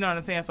ice. You know what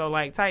I'm saying? So,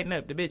 like, tighten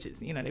up the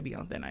bitches. You know, they be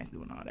on thin ice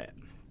doing all that.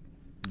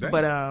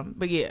 Damn.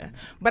 But yeah.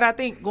 But I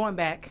think going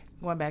back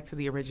to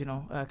the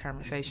original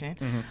conversation,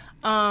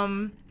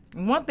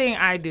 one thing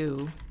I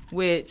do,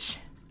 which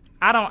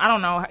I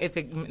don't know if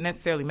it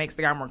necessarily makes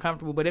the guy more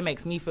comfortable, but it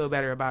makes me feel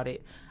better about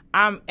it.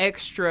 I'm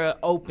extra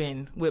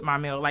open with my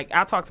male. Like,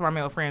 I talk to my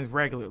male friends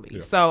regularly. Yeah.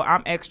 So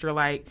I'm extra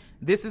like,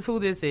 this is who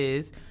this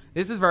is.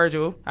 This is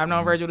Virgil. I've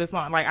known Virgil this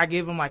long. Like, I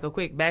give him like a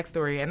quick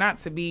backstory, and not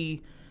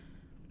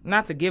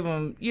to give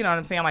them, you know what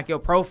I'm saying, like your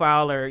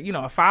profile or, you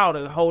know, a file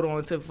to hold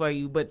on to for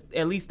you, but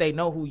at least they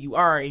know who you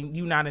are and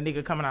you not a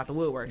nigga coming out the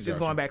woodwork. Just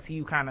going back to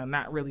you kind of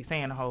not really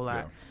saying a whole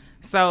lot.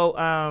 Yeah.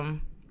 So,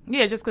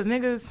 yeah, just because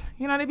niggas,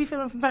 you know, they be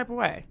feeling some type of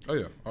way. Oh,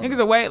 yeah. Niggas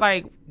are way,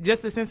 like,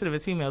 just as sensitive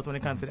as females when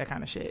it comes to that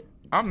kind of shit.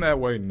 I'm that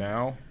way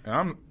now,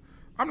 and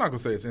I'm not gonna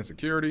say it's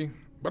insecurity,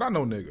 but I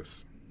know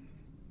niggas.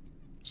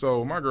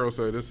 So my girl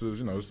said, this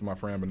is my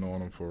friend, been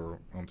knowing him for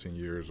 10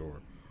 years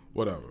or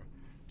whatever.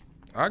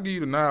 I give you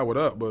the nod, what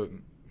up, but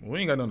we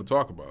ain't got nothing to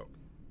talk about.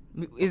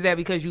 Is that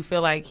because you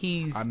feel like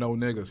I know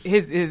niggas.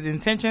 his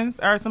intentions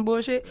are some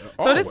bullshit? So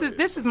Always.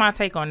 this is my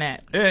take on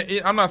that.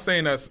 And I'm not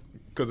saying that's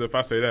because if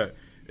I say that,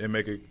 it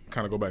make it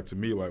kind of go back to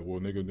me like, well,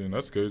 nigga, then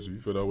that's the case. If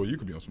you feel that way, you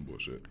could be on some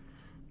bullshit.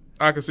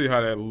 I can see how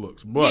that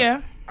looks, but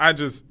Yeah. I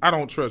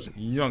don't trust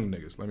young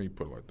niggas. Let me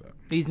put it like that.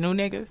 These new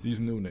niggas, These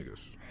new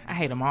niggas. I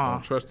hate them all.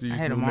 Don't trust these I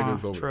hate new them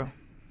niggas all. over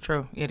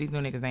True. Yeah, these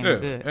new niggas ain't Yeah,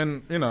 good.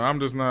 and I'm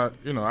just not.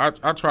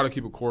 I try to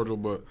keep it cordial,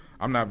 but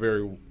I'm not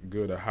very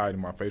good at hiding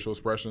my facial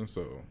expressions.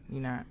 So You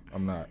not.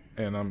 I'm not,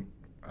 and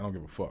I don't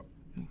give a fuck.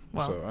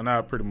 Well. So and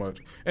I pretty much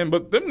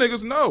but them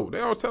niggas know. They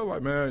always tell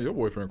like, man, your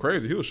boyfriend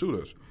crazy. He'll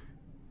shoot us.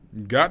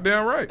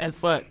 Goddamn right. As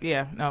fuck.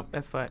 Yeah. No,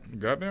 that's fuck.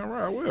 Goddamn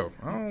right. I will.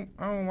 I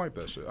don't like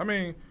that shit. I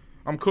mean,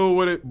 I'm cool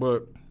with it,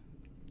 but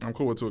I'm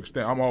cool with it to an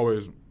extent. I'm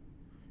always,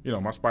 my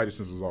spidey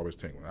sense is always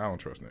tingling. I don't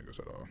trust niggas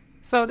at all.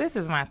 So this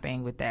is my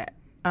thing with that.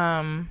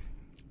 And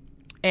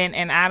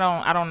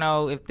I don't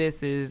know if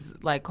this is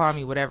like, call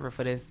me whatever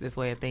for this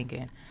way of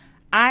thinking.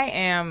 I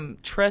am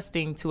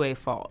trusting to a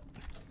fault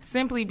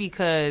simply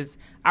because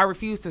I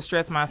refuse to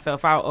stress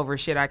myself out over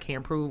shit I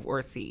can't prove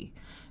or see.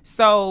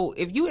 So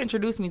if you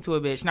introduce me to a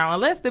bitch, now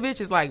unless the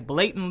bitch is like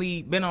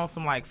blatantly been on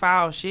some like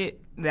foul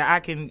shit that I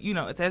can,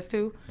 attest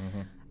to,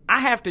 I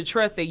have to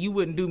trust that you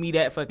wouldn't do me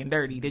that fucking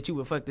dirty, that you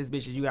would fuck this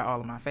bitch that you got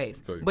all in my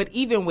face. Okay. But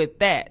even with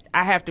that,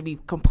 I have to be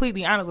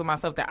completely honest with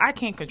myself that I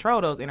can't control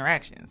those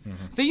interactions.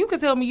 So you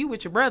could tell me you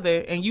with your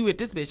brother and you at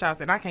this bitch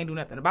house and I can't do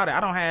nothing about it.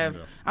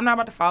 I'm not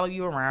about to follow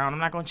you around. I'm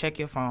not going to check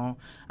your phone.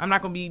 I'm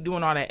not going to be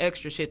doing all that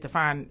extra shit to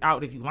find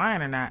out if you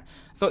lying or not.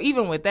 So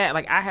even with that,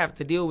 like, I have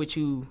to deal with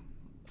you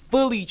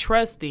fully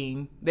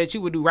trusting that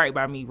you would do right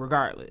by me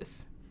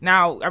regardless.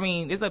 Now, I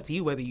mean, it's up to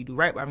you whether you do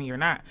right by me or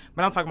not.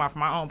 But I'm talking about for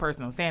my own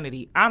personal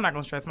sanity. I'm not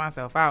going to stress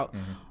myself out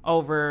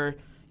over,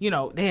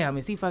 damn,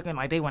 is he fucking,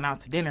 like, they went out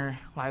to dinner.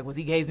 Like, was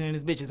he gazing in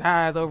his bitch's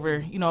eyes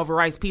over, over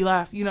rice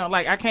pilaf?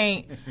 Like,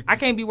 I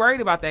can't be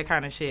worried about that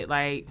kind of shit.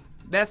 Like,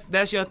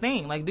 that's your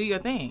thing. Like, do your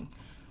thing.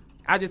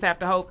 I just have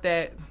to hope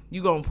that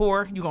you going to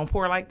pour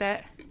like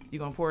that. You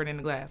going to pour it in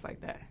the glass like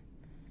that.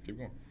 Keep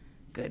going.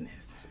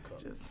 Goodness.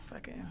 Just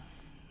fucking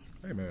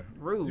Hey, man.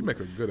 rude. You make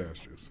a good ass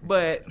juice.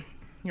 But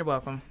you're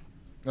welcome.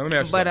 Now, let me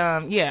ask you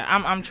something. Yeah,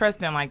 I'm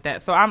trusting like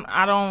that. So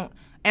I don't,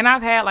 and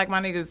I've had like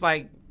my niggas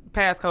like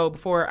passcode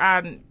before.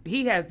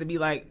 He has to be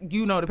like, the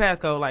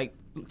passcode, like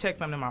check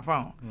something in my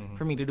phone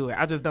for me to do it.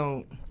 I just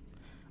don't.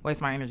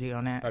 waste my energy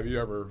on that. Have you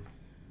ever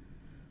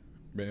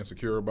been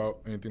insecure about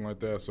anything like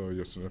that? So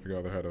your significant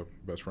other had a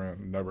best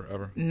friend? Never,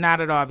 ever?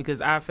 Not at all,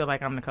 because I feel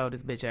like I'm the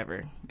coldest bitch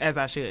ever, as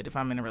I should if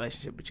I'm in a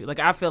relationship with you. Like,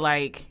 I feel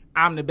like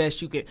I'm the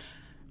best you could.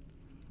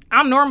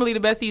 I'm normally the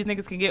best these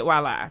niggas can get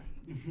while I.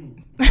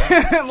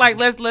 Like,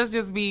 let's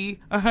just be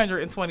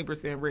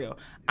 120% real.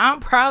 I'm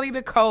probably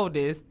the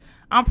coldest.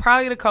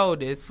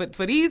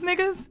 For these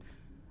niggas.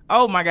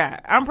 Oh my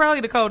God. I'm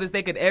probably the coldest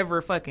they could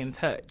ever fucking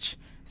touch.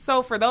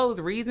 So for those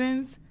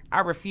reasons, I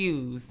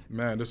refuse.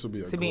 Man, this would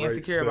be to great be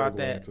insecure about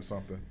that. into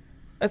something.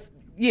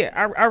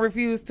 I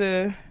refuse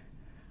to.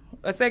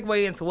 A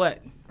segue into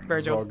what, Virgil? It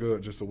was all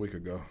good just a week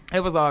ago.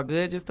 It was all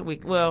good just a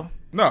week. Well,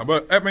 no,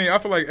 but I mean, I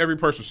feel like every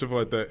person should feel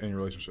like that in your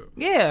relationship.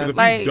 Yeah, 'cause if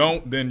like, you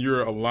don't, then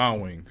you're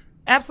allowing.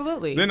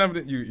 Absolutely. Then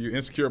you're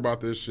insecure about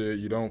this shit.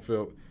 You don't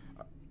feel.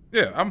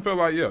 Yeah, I'm feel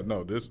like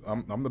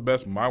I'm the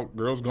best my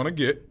girl's gonna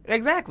get.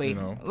 Exactly. You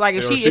know, like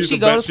if she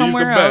goes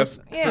somewhere else,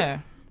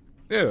 yeah.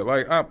 Yeah,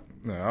 like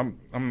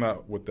I'm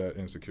not with that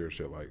insecure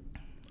shit. Like,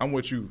 I'm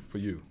with you for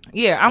you.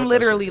 Yeah, I'm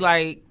literally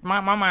like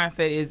my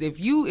mindset is if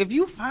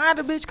you find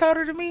a bitch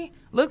colder than me,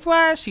 looks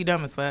wise, she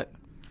dumb as fuck.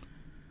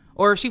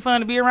 Or if she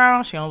fun to be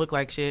around, she don't look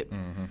like shit.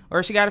 Mm-hmm. Or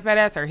if she got a fat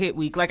ass, her hit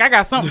weak. Like, I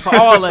got something for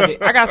all of it.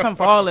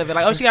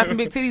 Like, oh, she got some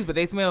big titties, but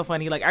they smell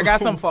funny. Like, I got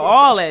something for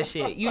all that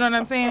shit. You know what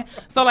I'm saying?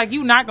 So, like,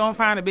 you not gonna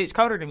find a bitch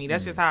colder than me.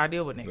 That's just how I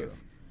deal with niggas.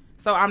 Yeah.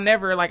 So I'm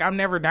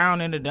never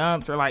down in the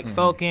dumps or like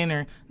sulking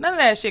or none of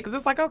that shit. Cause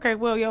it's like, okay,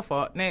 well, your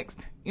fault.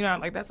 Next, you know,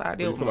 like that's how I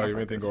deal with. You feel like if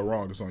anything go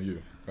wrong, it's on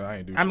you. I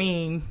ain't do. I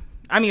mean,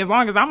 as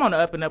long as I'm on the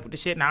up and up with the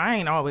shit. Now, I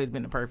ain't always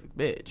been the perfect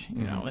bitch.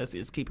 You know, let's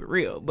just keep it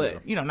real.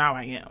 But you know, now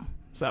I am.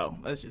 So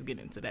let's just get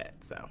into that.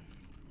 So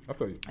I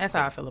feel you. That's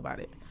how I feel about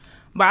it.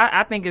 But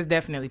I think it's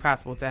definitely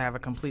possible to have a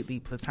completely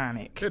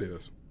platonic. It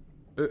is.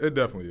 It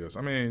definitely is.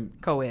 I mean,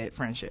 co-ed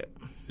friendship.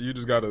 You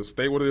just gotta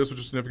stay with it is with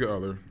your significant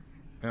other,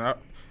 and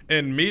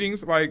in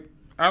meetings, like,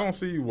 I don't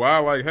see why,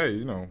 like, hey,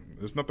 you know,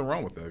 there's nothing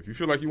wrong with that. If you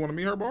feel like you want to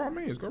meet her, by all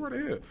means, go right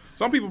ahead.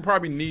 Some people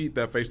probably need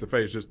that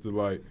face-to-face just to,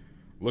 like,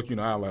 look you in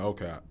the eye, like,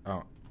 okay,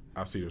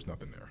 I see there's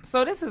nothing there.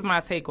 So this is my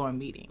take on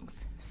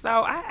meetings. So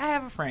I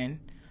have a friend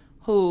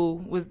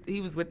who was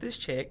with this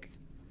chick.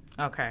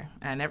 Okay,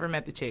 I never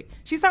met the chick.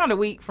 She sounded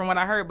weak from what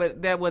I heard,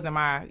 but that wasn't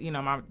my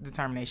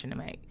determination to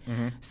make.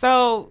 Mm-hmm.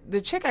 So the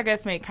chick, I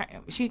guess,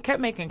 she kept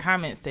making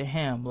comments to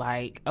him,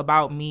 like,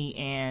 about me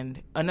and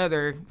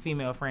another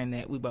female friend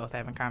that we both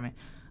have in common,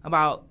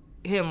 about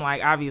him,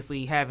 like,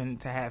 obviously having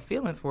to have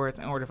feelings for us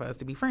in order for us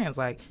to be friends.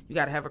 Like, you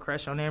got to have a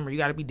crush on them or you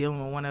got to be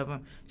dealing with one of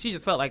them. She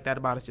just felt like that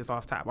about us just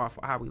off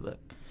how we look.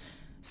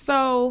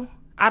 So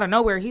out of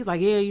nowhere, he's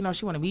like, yeah, you know,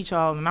 she want to meet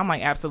y'all. And I'm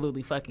like,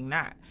 absolutely fucking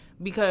not.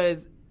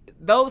 Because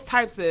those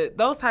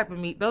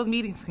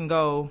meetings can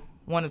go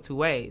one of two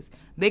ways.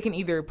 They can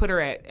either put her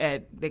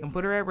at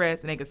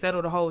rest and they can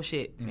settle the whole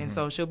shit, and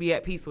so she'll be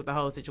at peace with the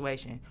whole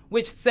situation,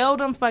 which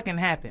seldom fucking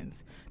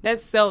happens. That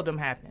seldom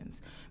happens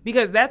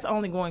because that's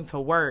only going to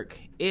work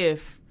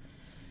if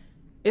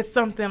it's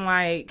something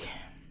like,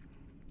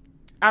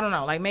 I don't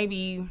know, like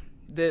maybe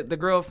the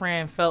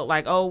girlfriend felt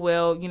like, oh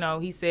well, you know,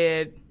 he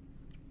said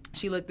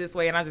she looked this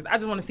way, and I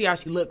just want to see how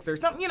she looks or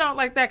something, you know,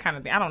 like that kind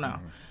of thing. I don't know.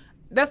 Mm-hmm.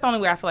 That's the only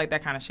way I feel like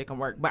that kind of shit can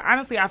work. But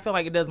honestly, I feel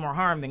like it does more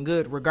harm than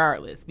good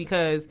regardless,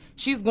 because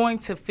she's going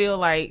to feel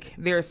like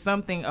there's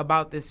something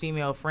about this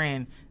female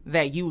friend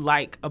that you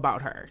like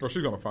about her. Or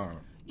she's going to find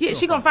her. Yeah,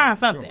 she's going to find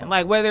something.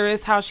 Like whether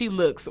it's how she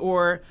looks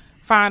or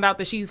find out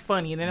that she's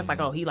funny. And then it's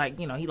like, oh, he like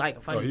a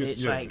funny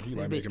bitch. Yeah, like, he this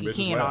like bitch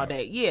be all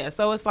day. Yeah,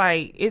 so it's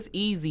like, it's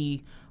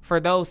easy for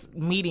those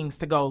meetings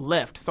to go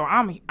left. So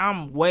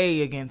I'm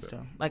way against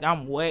him. Like,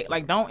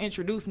 don't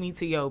introduce me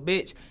to your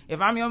bitch.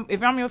 If I'm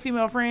your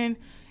female friend,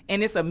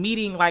 and it's a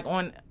meeting like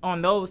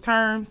on those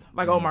terms,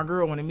 like, oh, my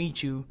girl want to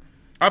meet you.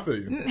 I feel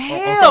you.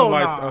 Hell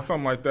no.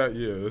 Something like that,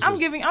 yeah.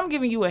 I'm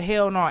giving you a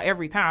hell no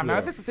every time. Yeah. Now,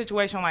 if it's a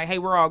situation like, hey,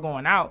 we're all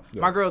going out,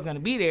 my girl's gonna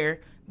be there,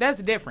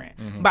 that's different.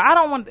 Mm-hmm. But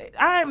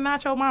I am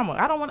not your mama.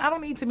 I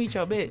don't need to meet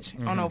your bitch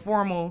on no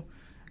formal.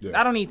 Yeah.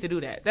 I don't need to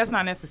do that. That's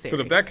not necessary.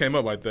 Because if that came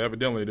up like that,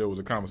 evidently there was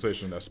a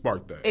conversation that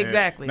sparked that.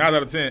 Exactly. And 9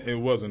 out of 10, it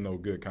wasn't no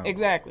good conversation.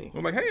 Exactly.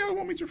 I'm like, hey, I want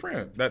to meet your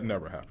friend. That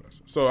never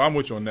happens. So I'm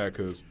with you on that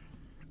because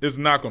it's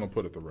not going to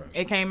put it to rest.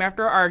 It came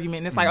after an argument,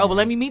 and it's like, oh, well,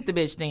 let me meet the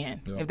bitch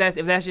then. Yep.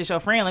 If that's just your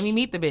friend, let me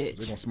meet the bitch.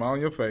 They're going to smile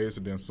in your face,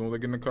 and then as soon as they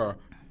get in the car,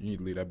 you need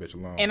to leave that bitch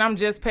alone. And I'm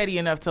just petty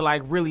enough to,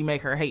 like, really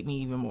make her hate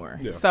me even more.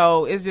 Yeah.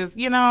 So it's just,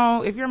 you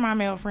know, if you're my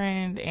male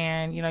friend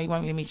and, you know, you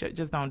want me to meet you,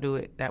 just don't do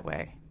it that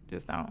way.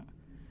 Just don't.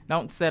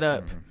 Don't set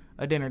up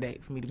a dinner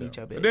date for me to meet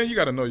your bitch. But then you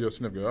got to know your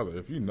significant other.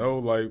 If you know,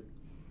 like,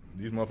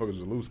 these motherfuckers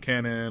is a loose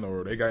cannon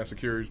or they got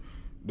insecurities,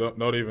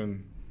 don't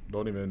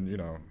even, you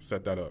know,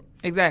 set that up.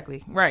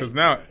 Exactly. Right. Because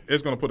now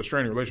it's going to put a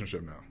strain in your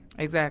relationship now.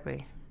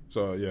 Exactly.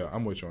 So, yeah,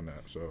 I'm with you on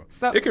that. So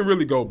it can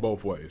really go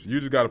both ways. You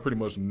just got to pretty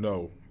much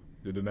know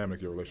the dynamic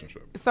of your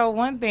relationship. So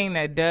one thing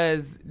that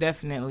does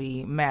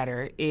definitely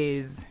matter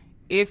is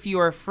if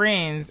your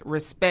friends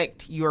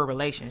respect your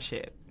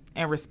relationship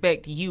and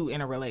respect you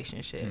in a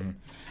relationship. Mm-hmm.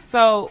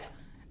 So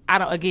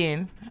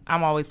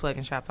I'm always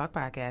plugging Shop Talk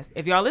Podcast.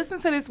 If y'all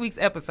listen to this week's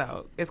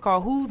episode, it's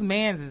called Whose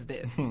Mans Is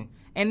This?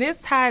 And this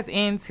ties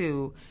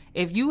into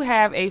if you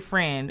have a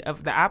friend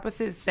of the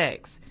opposite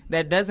sex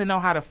that doesn't know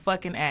how to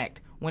fucking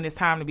act when it's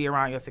time to be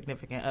around your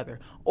significant other,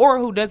 or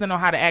who doesn't know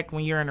how to act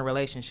when you're in a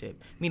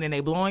relationship, meaning they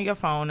blowing your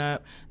phone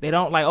up, they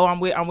don't like, oh, I'm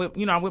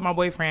with my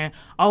boyfriend,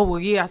 oh, well,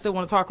 yeah, I still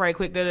want to talk right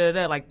quick,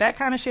 like that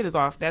kind of shit is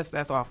off,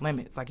 that's off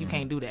limits, like you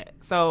can't do that.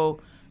 So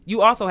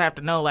you also have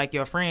to know, like,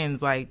 your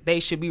friends, like, they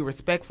should be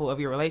respectful of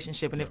your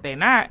relationship, and if they're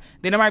not,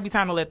 then it might be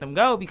time to let them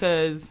go,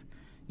 because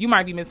you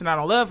might be missing out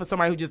on love for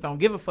somebody who just don't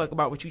give a fuck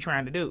about what you're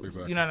trying to do.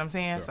 Exactly. You know what I'm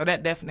saying? Yeah. So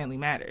that definitely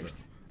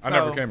matters. Yeah. I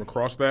never came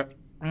across that.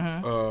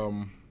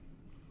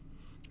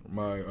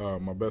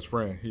 My best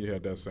friend, he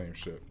had that same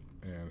shit,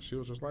 and she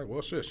was just like,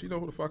 well, shit, she know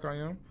who the fuck I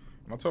am.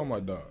 And I told him,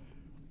 like, dog,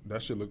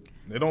 that shit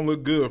it don't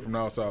look good from the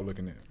outside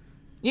looking in.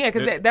 Yeah,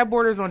 because that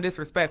borders on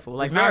disrespectful.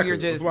 Like, exactly. now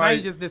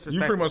you're just disrespectful. You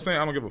pretty much saying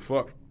I don't give a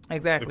fuck.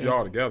 Exactly. If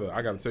y'all together,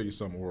 I got to tell you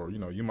something, or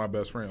you my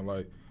best friend.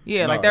 Like,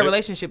 yeah, like that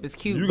relationship is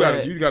cute. You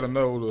got to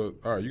know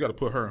all right. You got to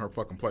put her in her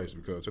fucking place,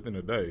 because at the end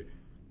of the day,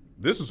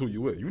 this is who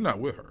you with. You're not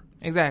with her.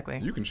 Exactly.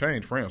 You can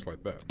change friends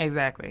like that.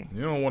 Exactly.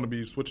 You don't want to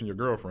be switching your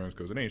girlfriends,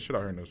 because it ain't shit out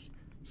here in this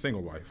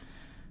single life.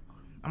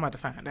 I'm about to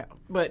find out,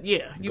 but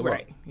yeah, you're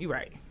right. You're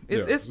right.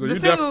 It's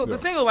so the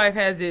single life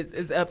has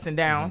its ups and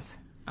downs,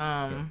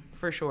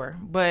 for sure.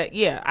 But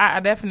yeah,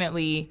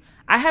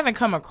 I haven't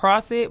come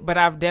across it, but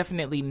I've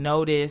definitely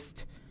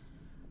noticed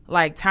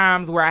like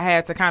times where I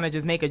had to kind of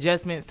just make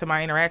adjustments to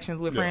my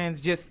interactions with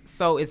friends, just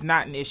so it's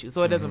not an issue,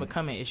 so it doesn't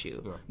become an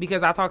issue. Yeah.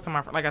 Because I talk to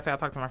my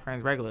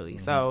friends regularly,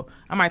 so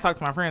I might talk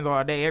to my friends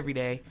all day, every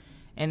day.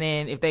 And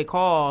then if they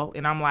call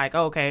and I'm like,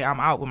 okay, I'm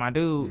out with my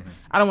dude,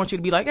 I don't want you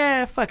to be like,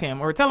 fuck him,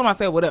 or tell him I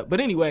said what up.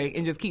 But anyway,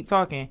 and just keep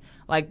talking.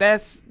 Like,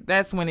 that's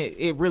when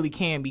it really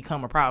can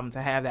become a problem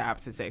to have that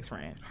opposite sex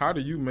friend. How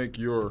do you make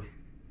your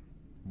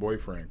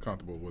boyfriend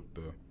comfortable with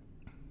the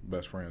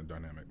best friend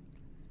dynamic?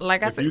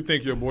 Like I said, if you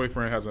think your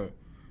boyfriend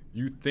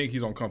you think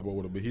he's uncomfortable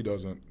with it, but he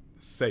doesn't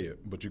say it,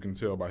 but you can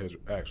tell by his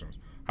actions.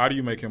 How do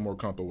you make him more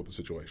comfortable with the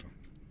situation?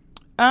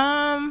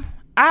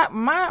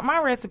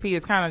 My recipe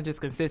is kind of just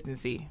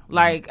consistency.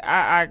 Like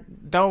I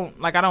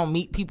don't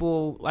meet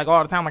people like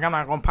all the time. Like, I'm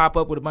not gonna pop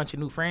up with a bunch of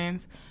new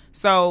friends.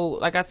 So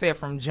like I said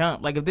from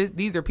jump, like if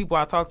these are people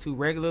I talk to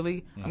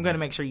regularly, I'm gonna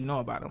make sure you know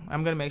about them.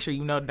 I'm gonna make sure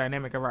you know the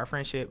dynamic of our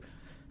friendship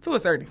to a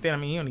certain extent. I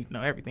mean, you don't need to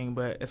know everything,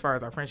 but as far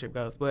as our friendship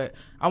goes, but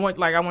I want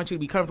you to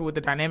be comfortable with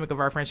the dynamic of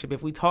our friendship.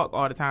 If we talk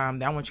all the time,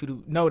 then I want you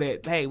to know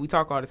that, hey, we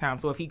talk all the time.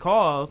 So if he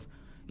calls,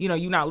 you're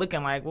not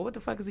looking like, well, what the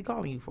fuck is he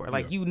calling you for?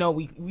 Like,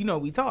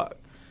 we talk.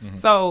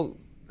 So,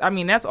 I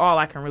mean, that's all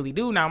I can really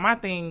do. Now, my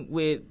thing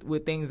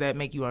with things that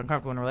make you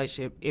uncomfortable in a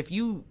relationship, if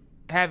you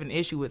have an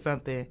issue with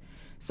something,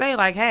 say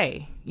like,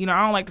 hey, I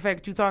don't like the fact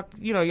that you talk,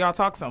 y'all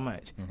talk so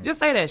much. Just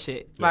say that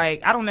shit. Yeah.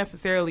 Like, I don't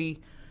necessarily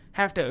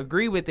have to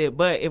agree with it,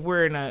 but if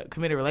we're in a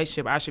committed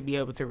relationship, I should be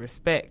able to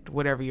respect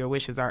whatever your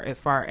wishes are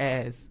as far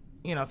as,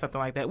 something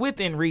like that,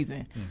 within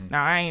reason.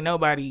 Now, I ain't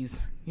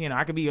nobody's,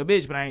 I could be your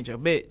bitch, but I ain't your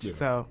bitch. Yeah.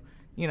 So,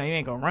 you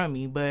ain't gonna run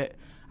me, but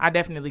I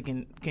definitely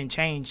can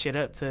change shit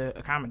up to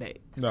accommodate.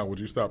 Now, would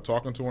you stop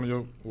talking to one of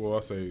your, well, I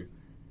say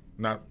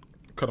not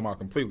cut them out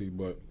completely,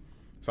 but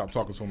stop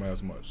talking to them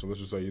as much? So let's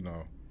just say,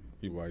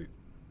 he like,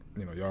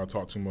 y'all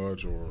talk too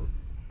much, or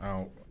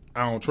I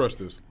don't trust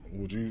this.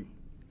 Would you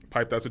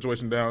pipe that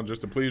situation down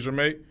just to please your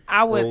mate?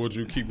 I would. Or would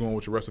you keep going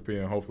with your recipe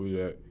and hopefully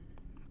that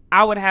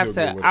I would have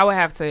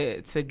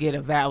to get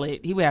a valid,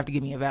 he would have to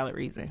give me a valid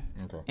reason.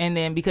 Okay. And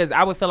then, because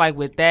I would feel like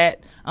with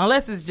that,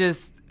 unless it's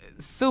just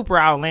super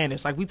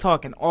outlandish, like we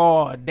talking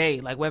all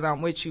day, like whether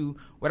I'm with you,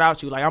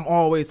 without you, like I'm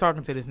always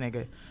talking to this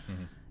nigga,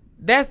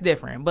 that's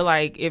different. But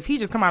like if he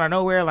just come out of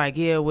nowhere like,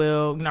 yeah,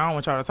 well, I don't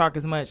want y'all to talk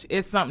as much,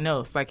 it's something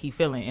else like he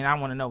feeling, and I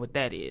want to know what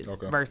that is.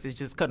 Okay. Versus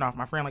just cutting off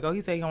my friend like, oh,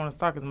 he said he don't want us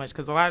to talk as much,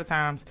 because a lot of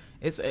times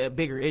it's a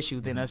bigger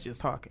issue than us just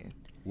talking.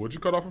 Would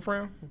you cut off a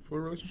friend for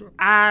a relationship?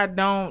 I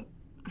don't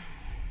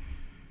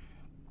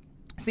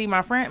see,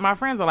 my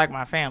friends are like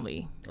my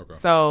family. Okay.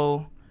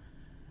 So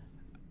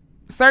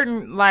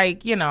certain,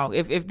 like,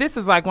 if this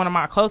is like one of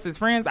my closest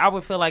friends, I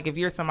would feel like if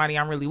you're somebody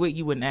I'm really with,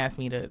 you wouldn't ask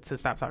me to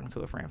stop talking to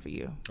a friend for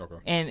you. Okay.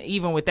 And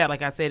even with that,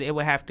 like I said, it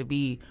would have to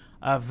be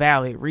a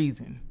valid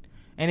reason.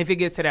 And if it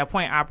gets to that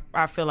point,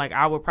 I feel like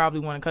I would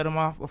probably want to cut them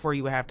off before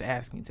you would have to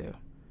ask me to.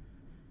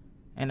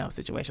 In those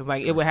situations,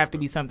 like it would have to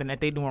be something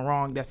that they're doing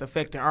wrong that's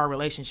affecting our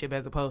relationship,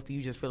 as opposed to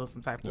you just feeling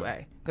some type of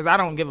way. Because I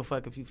don't give a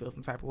fuck if you feel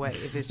some type of way.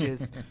 If it's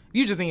just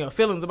you just in your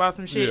feelings about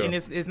some shit, and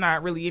it's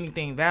not really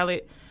anything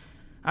valid.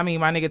 I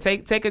mean, my nigga,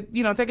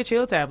 take a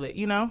chill tablet.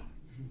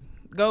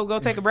 Go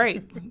take a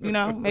break.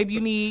 Maybe you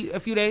need a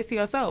few days to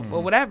yourself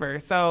or whatever.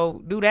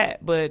 So do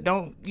that, but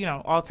don't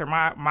alter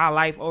my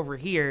life over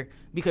here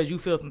because you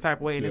feel some type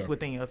of way and it's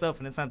within yourself,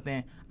 and it's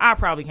something I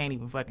probably can't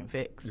even fucking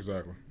fix.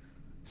 Exactly.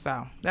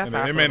 So that's how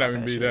I it feel may about not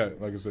even be shit. that.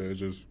 Like I said, it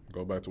just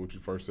go back to what you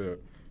first said: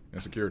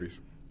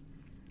 insecurities.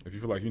 If you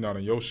feel like you're not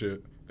in your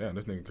shit, damn,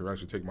 this nigga could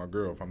actually take my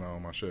girl if I'm not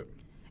on my shit.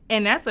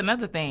 And that's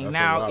another thing.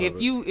 Now, if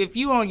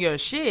you on your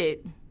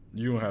shit,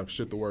 You don't have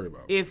shit to worry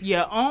about. If you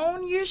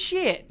own your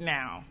shit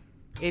now,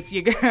 if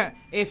you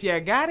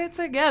got it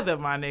together,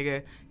 my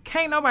nigga,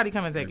 can't nobody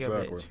come and take your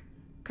bitch.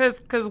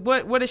 Cause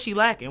what is she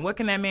lacking? What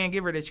can that man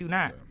give her that you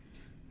not?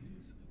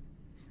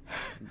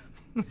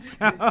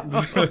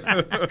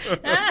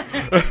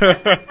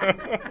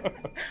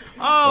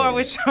 I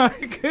wish I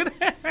could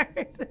have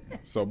heard that.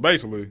 So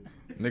basically,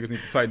 niggas need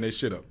to tighten their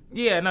shit up.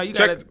 Yeah, no, you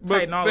gotta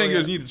tighten all the thing the way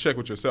is, up. you need to check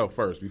with yourself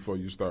first before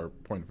you start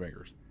pointing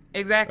fingers.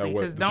 Exactly,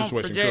 because don't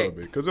project. Could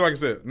be. Because like I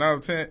said, 9 out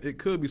of 10, it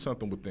could be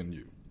something within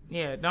you.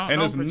 Yeah, don't.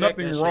 And there's project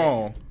nothing that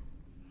wrong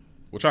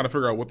with trying to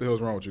figure out what the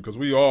hell's wrong with you. Because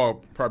we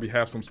all probably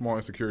have some small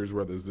insecurities,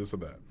 whether it's this or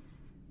that.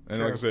 And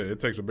True. like I said, it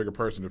takes a bigger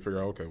person to figure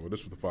out, okay, well,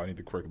 this was the fault I need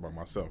to correct about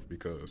myself.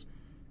 Because,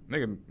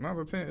 nigga, 9 out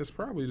of 10, it's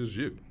probably just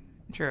you.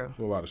 True.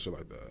 A lot of shit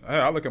like that.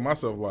 I look at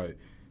myself like,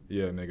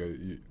 yeah,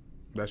 nigga,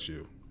 that's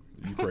you.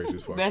 You crazy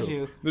as fuck. That's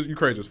you. You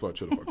crazy as fuck.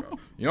 Chill the fuck out.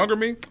 Younger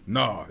me?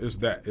 Nah, it's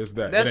that. That's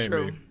it ain't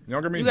true. Me.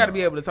 Younger me? You got to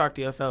be able to talk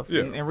to yourself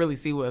Yeah. and really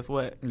see what's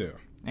what. Yeah.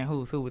 And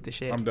who's who with the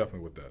shit. I'm definitely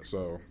with that.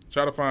 So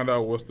try to find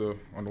out what's the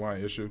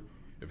underlying issue.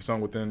 If it's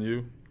something within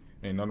you,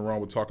 ain't nothing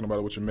wrong with talking about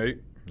it with your mate.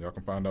 Y'all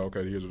can find out,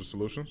 okay, here's the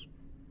solutions.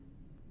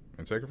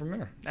 And take it from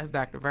there. That's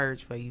Dr.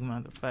 Verge for you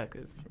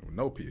motherfuckers.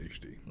 No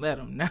PhD. Let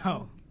them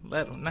know.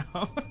 Let them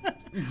know.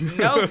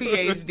 No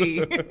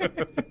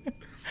PhD.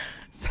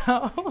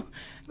 So,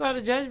 go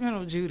to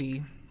Judgmental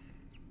Judy.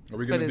 Are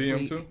we getting a DM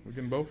week. too? We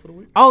getting both for the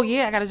week? Oh,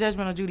 yeah. I got a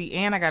Judgmental Judy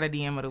and I got a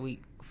DM of the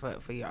week for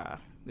y'all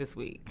this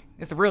week.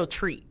 It's a real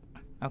treat.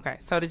 Okay.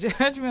 So, the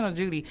Judgmental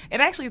Judy,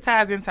 it actually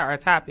ties into our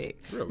topic.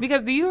 Really?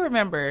 Because do you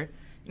remember...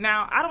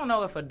 Now, I don't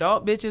know if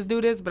adult bitches do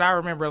this, but I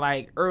remember,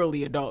 like,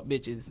 early adult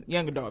bitches,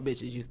 young adult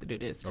bitches used to do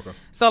this. Okay.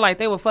 So, like,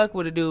 they would fuck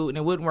with a dude, and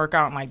it wouldn't work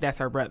out, and, like, that's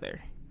her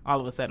brother. All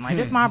of a sudden. Like,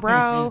 this my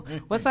bro.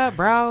 What's up,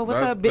 bro? What's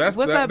up, best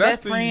friend?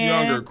 That's the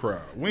younger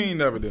crowd. We ain't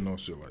never did no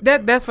shit like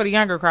that. That's for the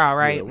younger crowd,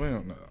 right? Yeah, we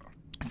don't know.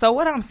 So,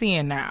 what I'm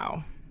seeing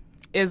now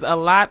is a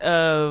lot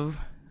of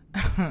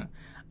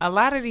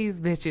these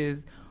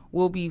bitches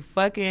will be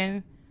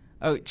fucking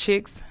a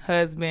chick's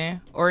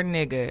husband or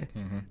nigga.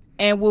 Mm-hmm.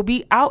 And will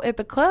be out at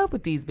the club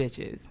with these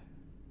bitches.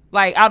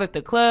 Like, out at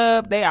the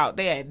club, they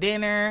at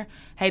dinner.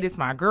 Hey, this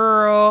my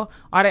girl.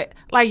 All that.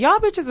 Like, y'all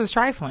bitches is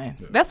trifling.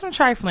 Yeah. That's some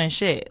trifling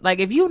shit. Like,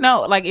 if you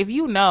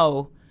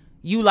know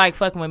you like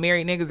fucking with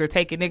married niggas or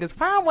taking niggas,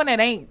 find one that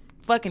ain't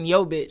fucking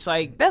yo bitch.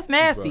 Like, that's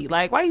nasty. Exactly.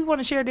 Like, why you want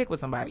to share dick with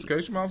somebody? In this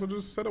case, you might as well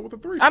just set up with a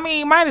threesome. I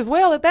mean, might as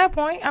well at that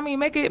point. I mean,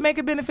 make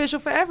it beneficial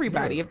for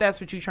everybody if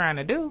that's what you're trying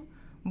to do.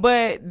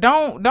 But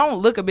don't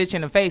look a bitch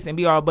in the face and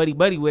be all buddy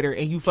with her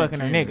and you fucking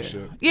her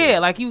nigga. Yeah,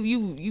 like you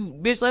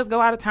bitch, let's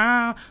go out of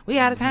town. We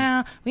out of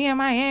town. We in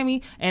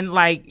Miami. And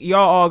like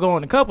y'all all go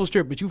on a couple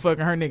trip, but you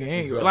fucking her nigga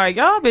anyway. Exactly. Like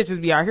y'all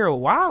bitches be out here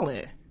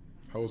wildin'.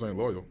 Hoes ain't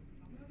loyal.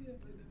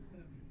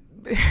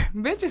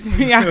 Bitches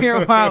be out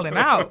here wilding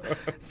out.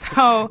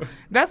 So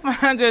that's my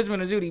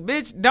Judgmental Judy.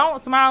 Bitch,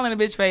 don't smile in a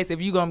bitch face if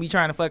you gonna be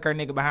trying to fuck her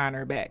nigga behind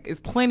her back. It's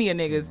plenty of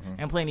niggas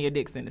and plenty of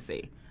dicks in the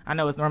sea. I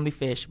know it's normally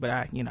fish,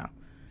 but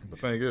the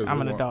thing is,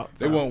 I'm an adult.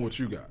 They want what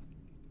you got.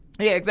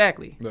 Yeah,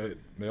 exactly.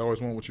 They always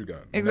want what you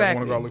got. Exactly. They want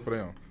to go out look for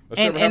them.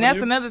 And that's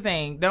another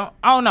thing.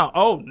 Oh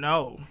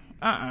no.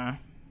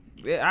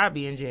 I'd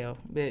be in jail,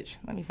 bitch.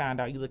 Let me find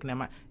out you looking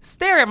at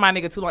stare at my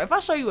nigga too long. If I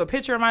show you a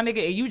picture of my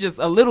nigga and you just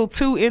a little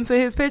too into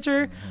his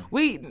picture,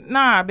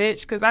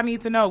 bitch, because I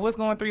need to know what's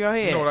going through your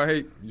head. You know what I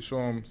hate? You show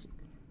them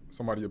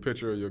somebody a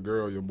picture of your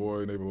girl, your boy,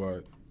 and they be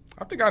like,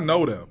 I think I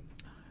know them.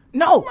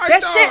 No,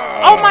 that shit.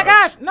 Oh my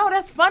gosh. No,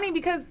 that's funny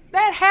because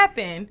that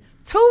happened.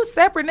 2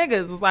 separate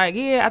niggas was like,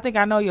 yeah, I think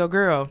I know your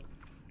girl.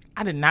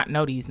 I did not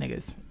know these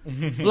niggas.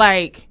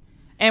 Like,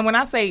 and when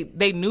I say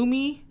they knew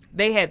me,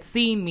 they had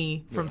seen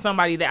me from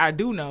somebody that I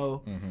do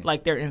know,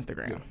 like their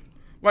Instagram. Yeah.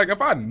 Like,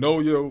 if I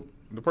know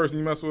the person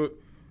you mess with,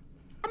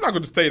 I'm not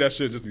going to just tell you that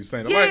shit just to be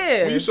saying it. Yeah. Like,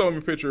 when you show me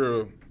a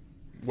picture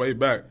way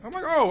back, I'm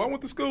like, oh, I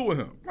went to school with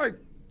him. Like,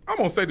 I'm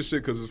going to say the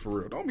shit because it's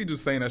for real. Don't be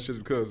just saying that shit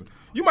because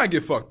you might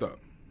get fucked up.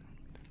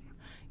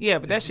 Yeah,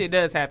 but that shit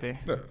does happen.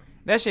 Yeah.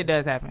 That shit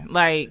does happen.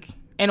 Like,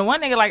 and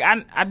one nigga, like,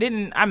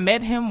 I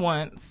met him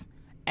once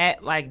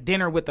at, like,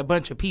 dinner with a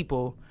bunch of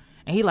people.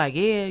 And he like,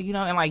 yeah,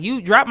 and, like,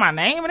 you dropped my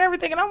name and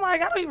everything. And I'm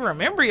like, I don't even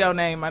remember your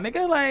name, my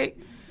nigga. Like,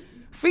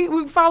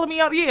 we follow me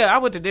out. Yeah, I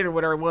went to dinner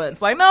with her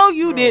once. Like, no,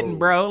 you didn't,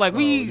 bro. Like,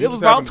 it was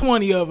about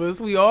 20 of us.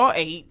 We all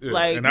ate. Yeah,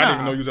 like, and I didn't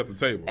even know you was at the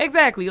table.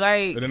 Exactly.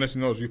 Like, and then next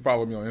thing you know, you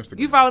follow me on Instagram.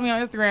 You follow me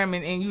on Instagram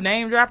and you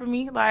name dropping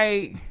me.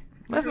 Like,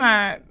 let's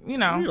not,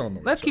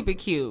 let's keep it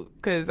cute.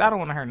 Because I don't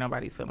want to hurt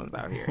nobody's feelings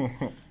out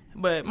here.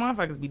 But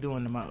motherfuckers be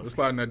doing the most. Let's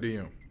slide in that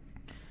DM.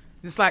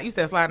 You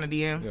said slide in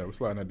the DM? Yeah, we're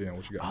sliding that DM.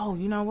 What you got? Oh,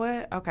 you know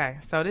what? Okay,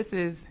 so this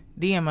is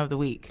DM of the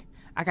week.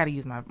 I got to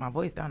use my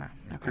voice, don't I?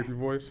 Okay. Creepy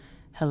voice.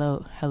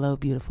 Hello,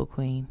 beautiful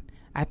queen.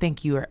 I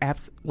think you are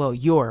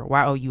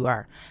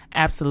Y-O-U-R,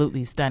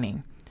 absolutely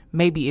stunning.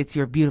 Maybe it's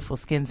your beautiful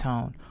skin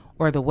tone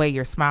or the way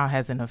your smile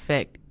has an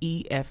effect.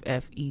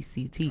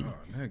 EFFECT.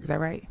 Is that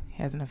right?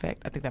 Has an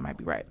effect. I think that might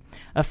be right.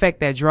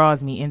 Effect that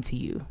draws me into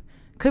you.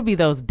 Could be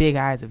those big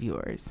eyes of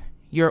yours.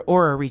 Your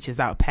aura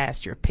reaches out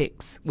past your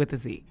pics with a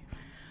Z.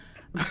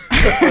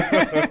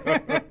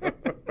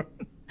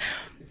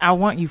 I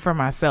want you for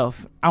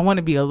myself. I want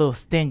to be a little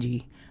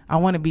stingy. I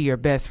want to be your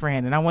best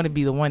friend, and I want to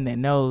be the one that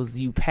knows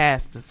you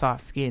past the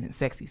soft skin and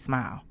sexy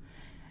smile.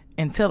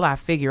 Until I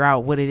figure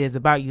out what it is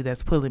about you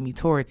that's pulling me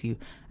towards you,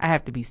 I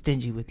have to be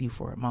stingy with you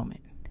for a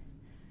moment.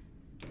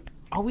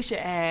 Oh, we should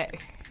add,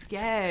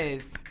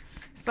 yes.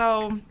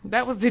 So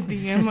that was the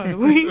DM of the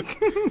week.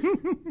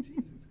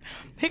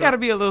 He got to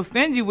be a little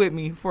stingy with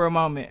me for a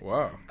moment.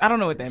 Wow. I don't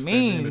know what that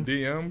Stingy means. in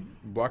the DM,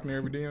 blocking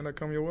every DM that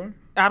come your way.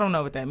 I don't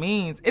know what that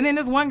means. And then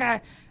this one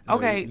guy,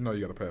 okay. You know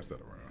you got to pass that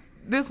around.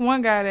 This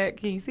one guy that,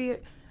 can you see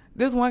it?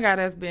 This one guy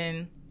that's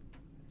been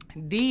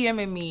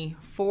DMing me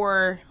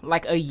for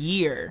like a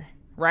year,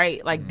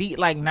 right? Like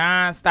like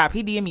nonstop.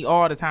 He DM me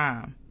all the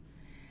time.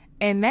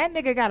 And that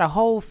nigga got a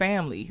whole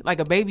family, like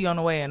a baby on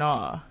the way and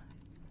all.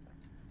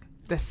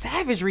 The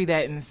savagery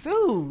that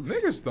ensues.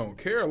 Niggas don't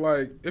care.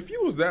 Like, if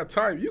you was that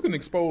type, you can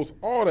expose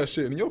all that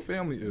shit and your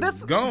family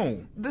is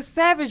gone. The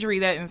savagery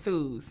that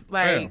ensues.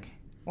 Like, Damn.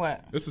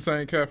 What? It's the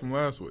same cat from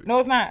last week. No,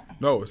 it's not.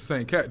 No, it's the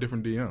same cat,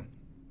 different DM.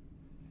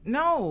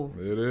 No.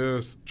 It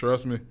is.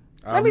 Trust me.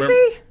 Let me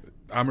see.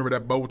 I remember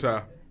that bow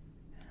tie.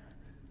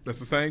 That's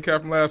the same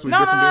cat from last week, No,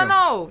 different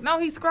DM. No,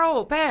 he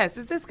scrolled past.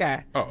 It's this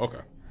guy. Oh,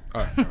 okay.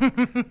 All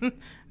right.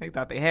 They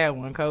thought they had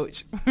one,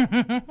 coach.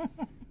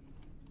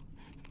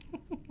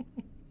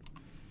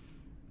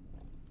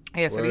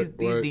 Yeah, so these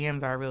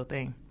DMs are a real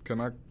thing. Can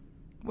I?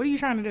 What are you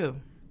trying to do? You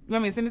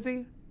want me to send it to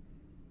you?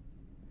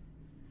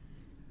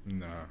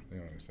 Nah, they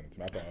don't send it to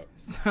me.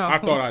 I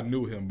thought I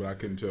knew him, but I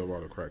couldn't tell by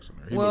the cracks in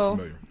there. He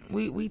looked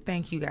familiar. We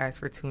thank you guys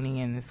for tuning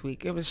in this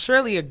week. It was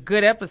surely a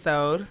good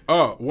episode.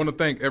 I want to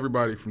thank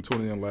everybody from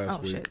tuning in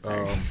last week. Shit,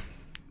 sorry.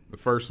 The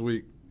first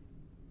week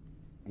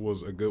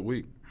was a good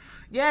week.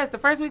 Yes, the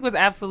first week was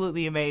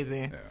absolutely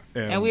amazing.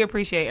 Yeah. And we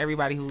appreciate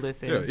everybody who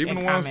listened. Yeah,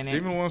 even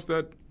commented. the ones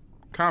that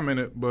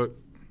commented, but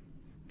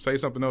say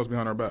something else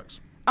behind our backs.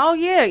 Oh,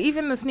 yeah,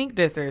 even the sneak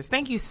dissers.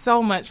 Thank you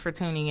so much for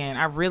tuning in.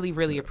 I really,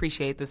 really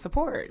appreciate the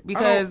support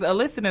because a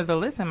listen is a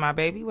listen, my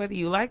baby, whether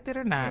you liked it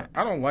or not.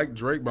 I don't like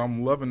Drake, but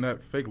I'm loving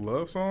that Fake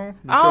Love song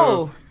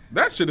because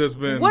that shit has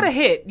been... What a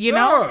hit, you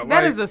know?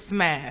 That is a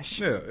smash.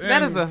 Yeah,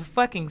 that is a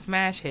fucking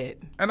smash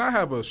hit. And I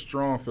have a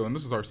strong feeling,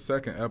 this is our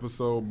second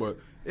episode, but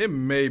it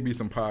may be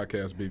some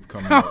podcast beef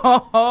coming up.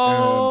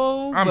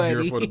 Oh, I'm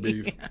buddy. here for the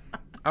beef.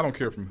 I don't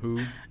care from who.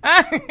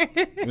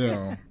 You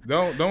know,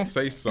 don't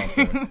say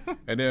something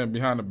and then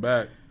behind the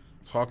back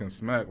talking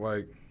smack.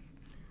 Like,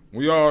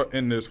 we all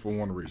in this for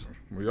one reason.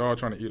 We all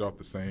trying to eat off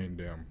the same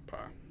damn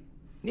pie.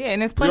 Yeah,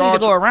 and there's plenty to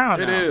go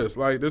around. It is.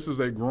 Like, this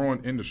is a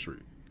growing industry.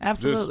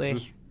 Absolutely.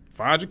 Just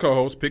find your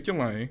co-host, pick your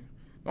lane.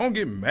 Don't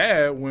get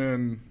mad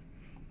when...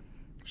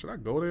 Should I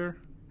go there?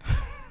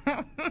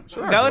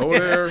 Should I go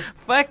there?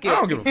 Fuck it. I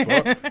don't give a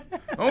fuck.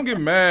 Don't get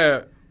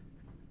mad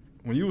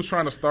when you was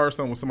trying to start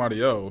something with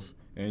somebody else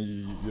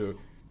and you're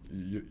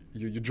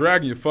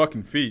dragging your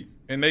fucking feet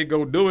and they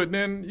go do it,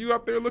 then you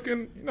out there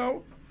looking, you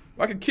know,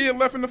 like a kid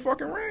left in the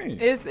fucking rain.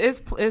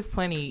 It's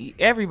plenty.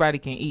 Everybody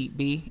can eat,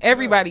 B.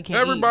 Everybody can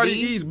Everybody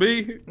eat, B.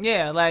 eats, B.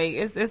 Yeah, like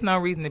it's no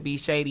reason to be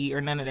shady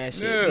or none of that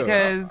shit. Yeah,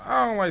 because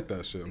I don't like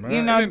that shit, man.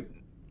 You know,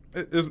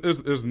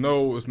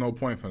 it's no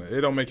point for that. It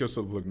don't make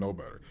yourself look no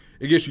better.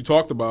 It gets you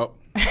talked about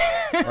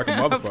like a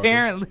motherfucker.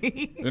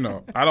 Apparently, you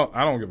know, I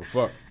don't give a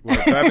fuck. Like,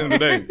 at the end of the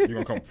day, you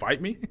gonna come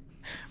fight me?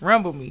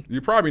 Rumble me.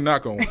 You're probably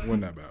not gonna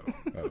win that battle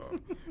at all.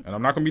 And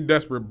I'm not gonna be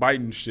desperate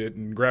biting shit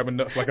and grabbing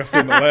nuts like I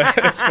said in the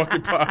last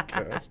fucking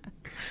podcast.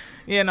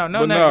 Yeah, no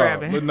nut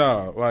grabbing. But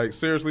nah, like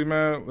seriously,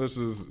 man, this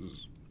is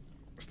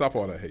stop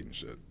all that hating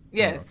shit.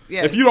 Yes,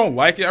 yes. If you don't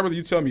like it, I'd rather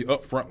you tell me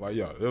up front, like,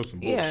 yo, it was some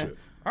bullshit.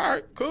 All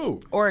right,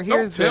 cool. Or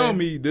here's don't tell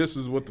me this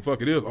is what the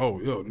fuck it is. Oh,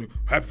 yo,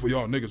 happy for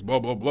y'all niggas, blah,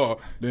 blah, blah.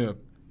 Then,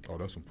 oh,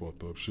 that's some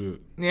fucked up shit.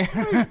 Yeah.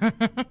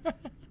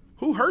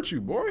 Who hurt you,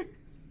 boy?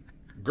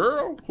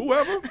 Girl?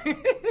 Whoever?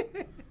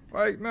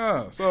 Like,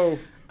 nah. So,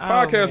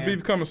 podcast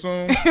beef coming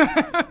soon.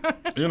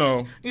 You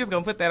know. You're just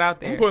going to put that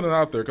out there. I'm putting it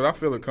out there because I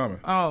feel it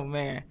coming. Oh,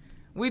 man.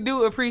 We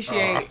do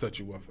appreciate. I set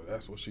you up for that.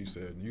 That's what she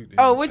said.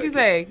 What'd you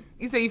say?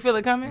 You said you feel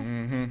it coming?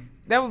 Mm-hmm.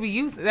 That would be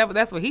you.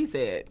 That's what he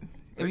said.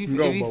 If you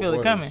feel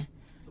it coming.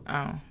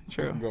 Oh,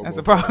 true. That's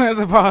a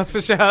pause for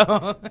sure.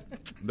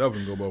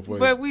 Definitely go both ways.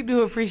 But we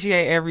do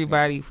appreciate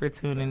everybody for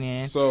tuning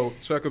in. So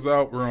check us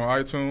out. We're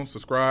on iTunes.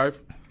 Subscribe.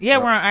 Yeah,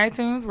 we're on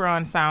iTunes. We're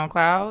on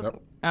SoundCloud.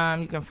 Yep.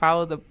 You can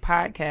follow the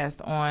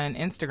podcast on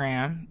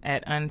Instagram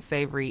at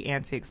Unsavory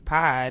Antics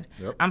Pod.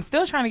 Yep. I'm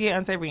still trying to get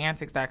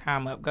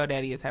unsavouryantics.com up.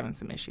 GoDaddy is having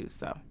some issues,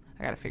 so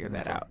I got to figure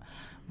that out.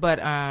 But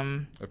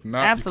if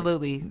not,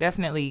 absolutely,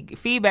 definitely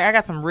feedback. I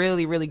got some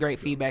really, really great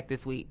feedback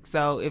this week.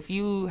 So if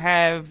you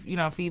have,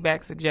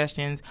 feedback,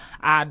 suggestions,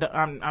 I'm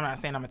not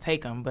saying I'm gonna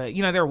take them, but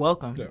they're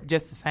welcome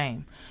just the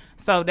same.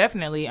 So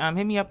definitely,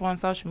 hit me up on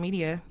social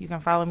media. You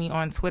can follow me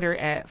on Twitter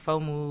at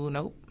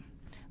FOMU.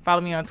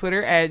 Follow me on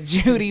Twitter at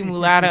Judy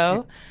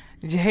Mulatto,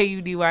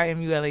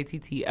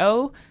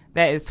 JUDYMULATTO.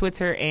 That is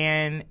Twitter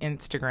and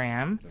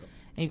Instagram.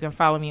 And you can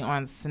follow me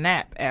on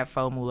Snap at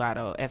Faux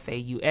Mulatto,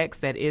 F-A-U-X.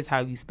 That is how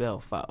you spell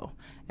faux.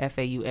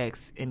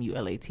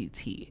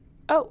 F-A-U-X-M-U-L-A-T-T.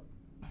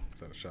 Is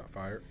that a shot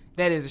fired?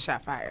 That is a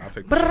shot fired. I'll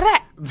take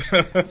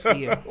That's for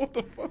you. What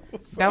the fuck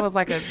was that? That was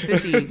like a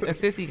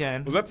sissy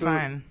gun. Was that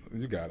fine?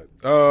 You got it.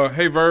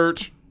 Hey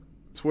Verge,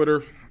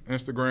 Twitter,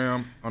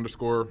 Instagram,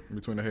 _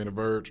 between the Hey and the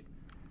Verge.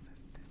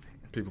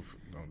 People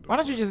don't do Why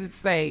don't you just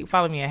say,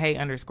 follow me at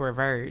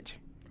Hey_Verge?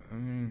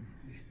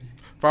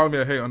 Follow me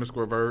at Hey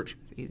 _Verge.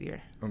 It's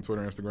easier. On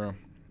Twitter and Instagram.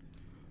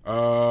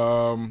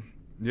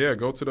 Yeah,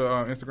 go to the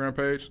Instagram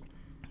page.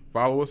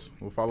 Follow us.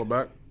 We'll follow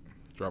back.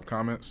 Drop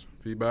comments,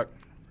 feedback.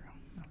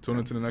 Tune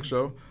into the next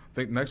show. I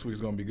think next week's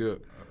going to be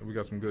good. We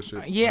got some good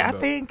shit. Yeah,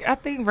 I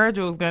think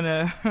Virgil's going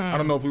to... I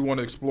don't know if we want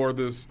to explore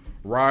this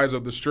rise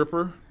of the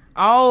stripper.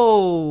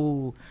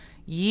 Oh,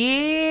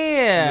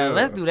 yeah.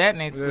 Let's do that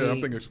next week. Yeah,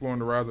 I'm thinking exploring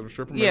the rise of the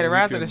stripper. Yeah, the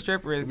rise of the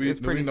stripper is pretty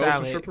solid. Do we know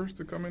some strippers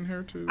to come in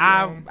here too?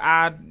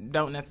 I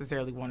don't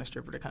necessarily want a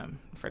stripper to come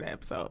for the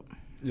episode.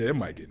 Yeah, it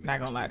might get nasty. Not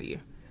going to lie to you.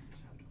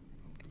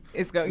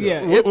 It's going.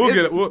 Yeah, we'll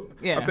get it.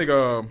 Yeah. I think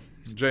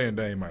Jay and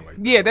Dane might like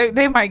that. Yeah,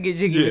 they might get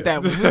jiggy with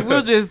that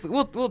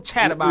one. We'll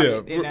chat about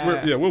it.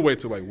 And, we'll wait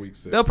till like week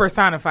 6. They'll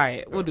personify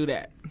it. We'll do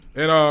that.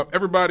 And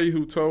everybody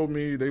who told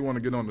me they want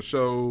to get on the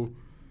show,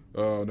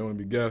 they want to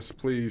be guests,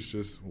 please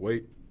just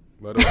wait.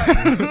 Let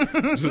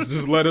us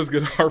just let us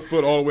get our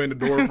foot all the way in the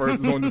door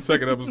first. It's on the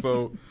second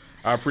episode.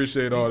 I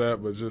appreciate all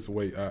that, but just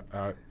wait.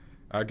 I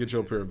get you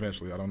up here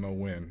eventually. I don't know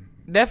when.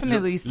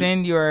 Definitely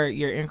send your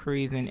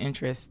inquiries and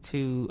interest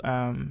to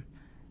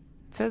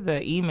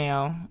the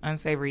email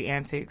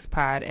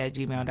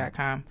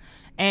unsavoryantixpod@gmail.com,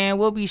 and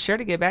we'll be sure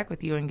to get back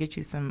with you and get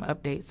you some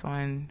updates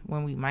on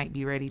when we might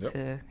be ready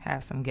to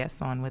have some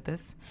guests on with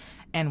us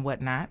and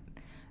whatnot.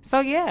 So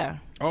yeah.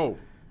 Oh.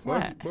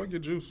 Plug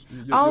your juice.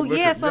 Your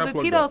liquor. So the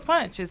Tito's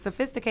Punch is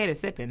Sophisticated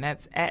Sipping.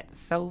 That's at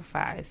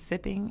SoFi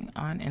Sipping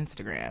on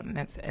Instagram.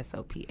 That's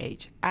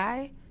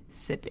SOPHI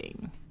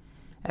Sipping.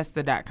 That's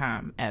the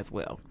 .com as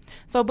well.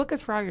 So book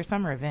us for all your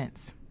summer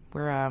events.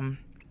 We're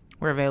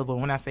available.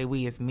 When I say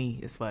we, it's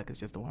me as fuck. It's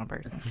just the one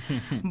person.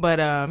 But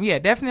yeah,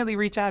 definitely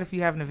reach out if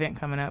you have an event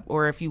coming up,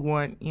 or if you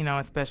want,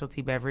 a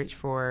specialty beverage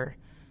for,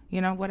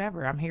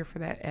 whatever. I'm here for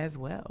that as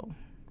well.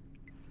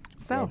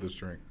 So love this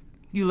drink.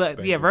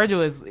 Virgil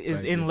is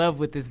in love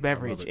with this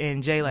beverage,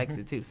 and Jay likes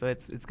it too, so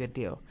it's a good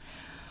deal.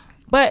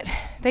 But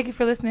thank you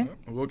for listening.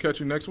 We'll catch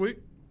you next week.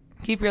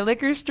 Keep your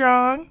liquor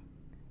strong,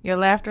 your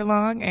laughter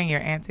long, and your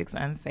antics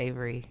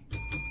unsavory.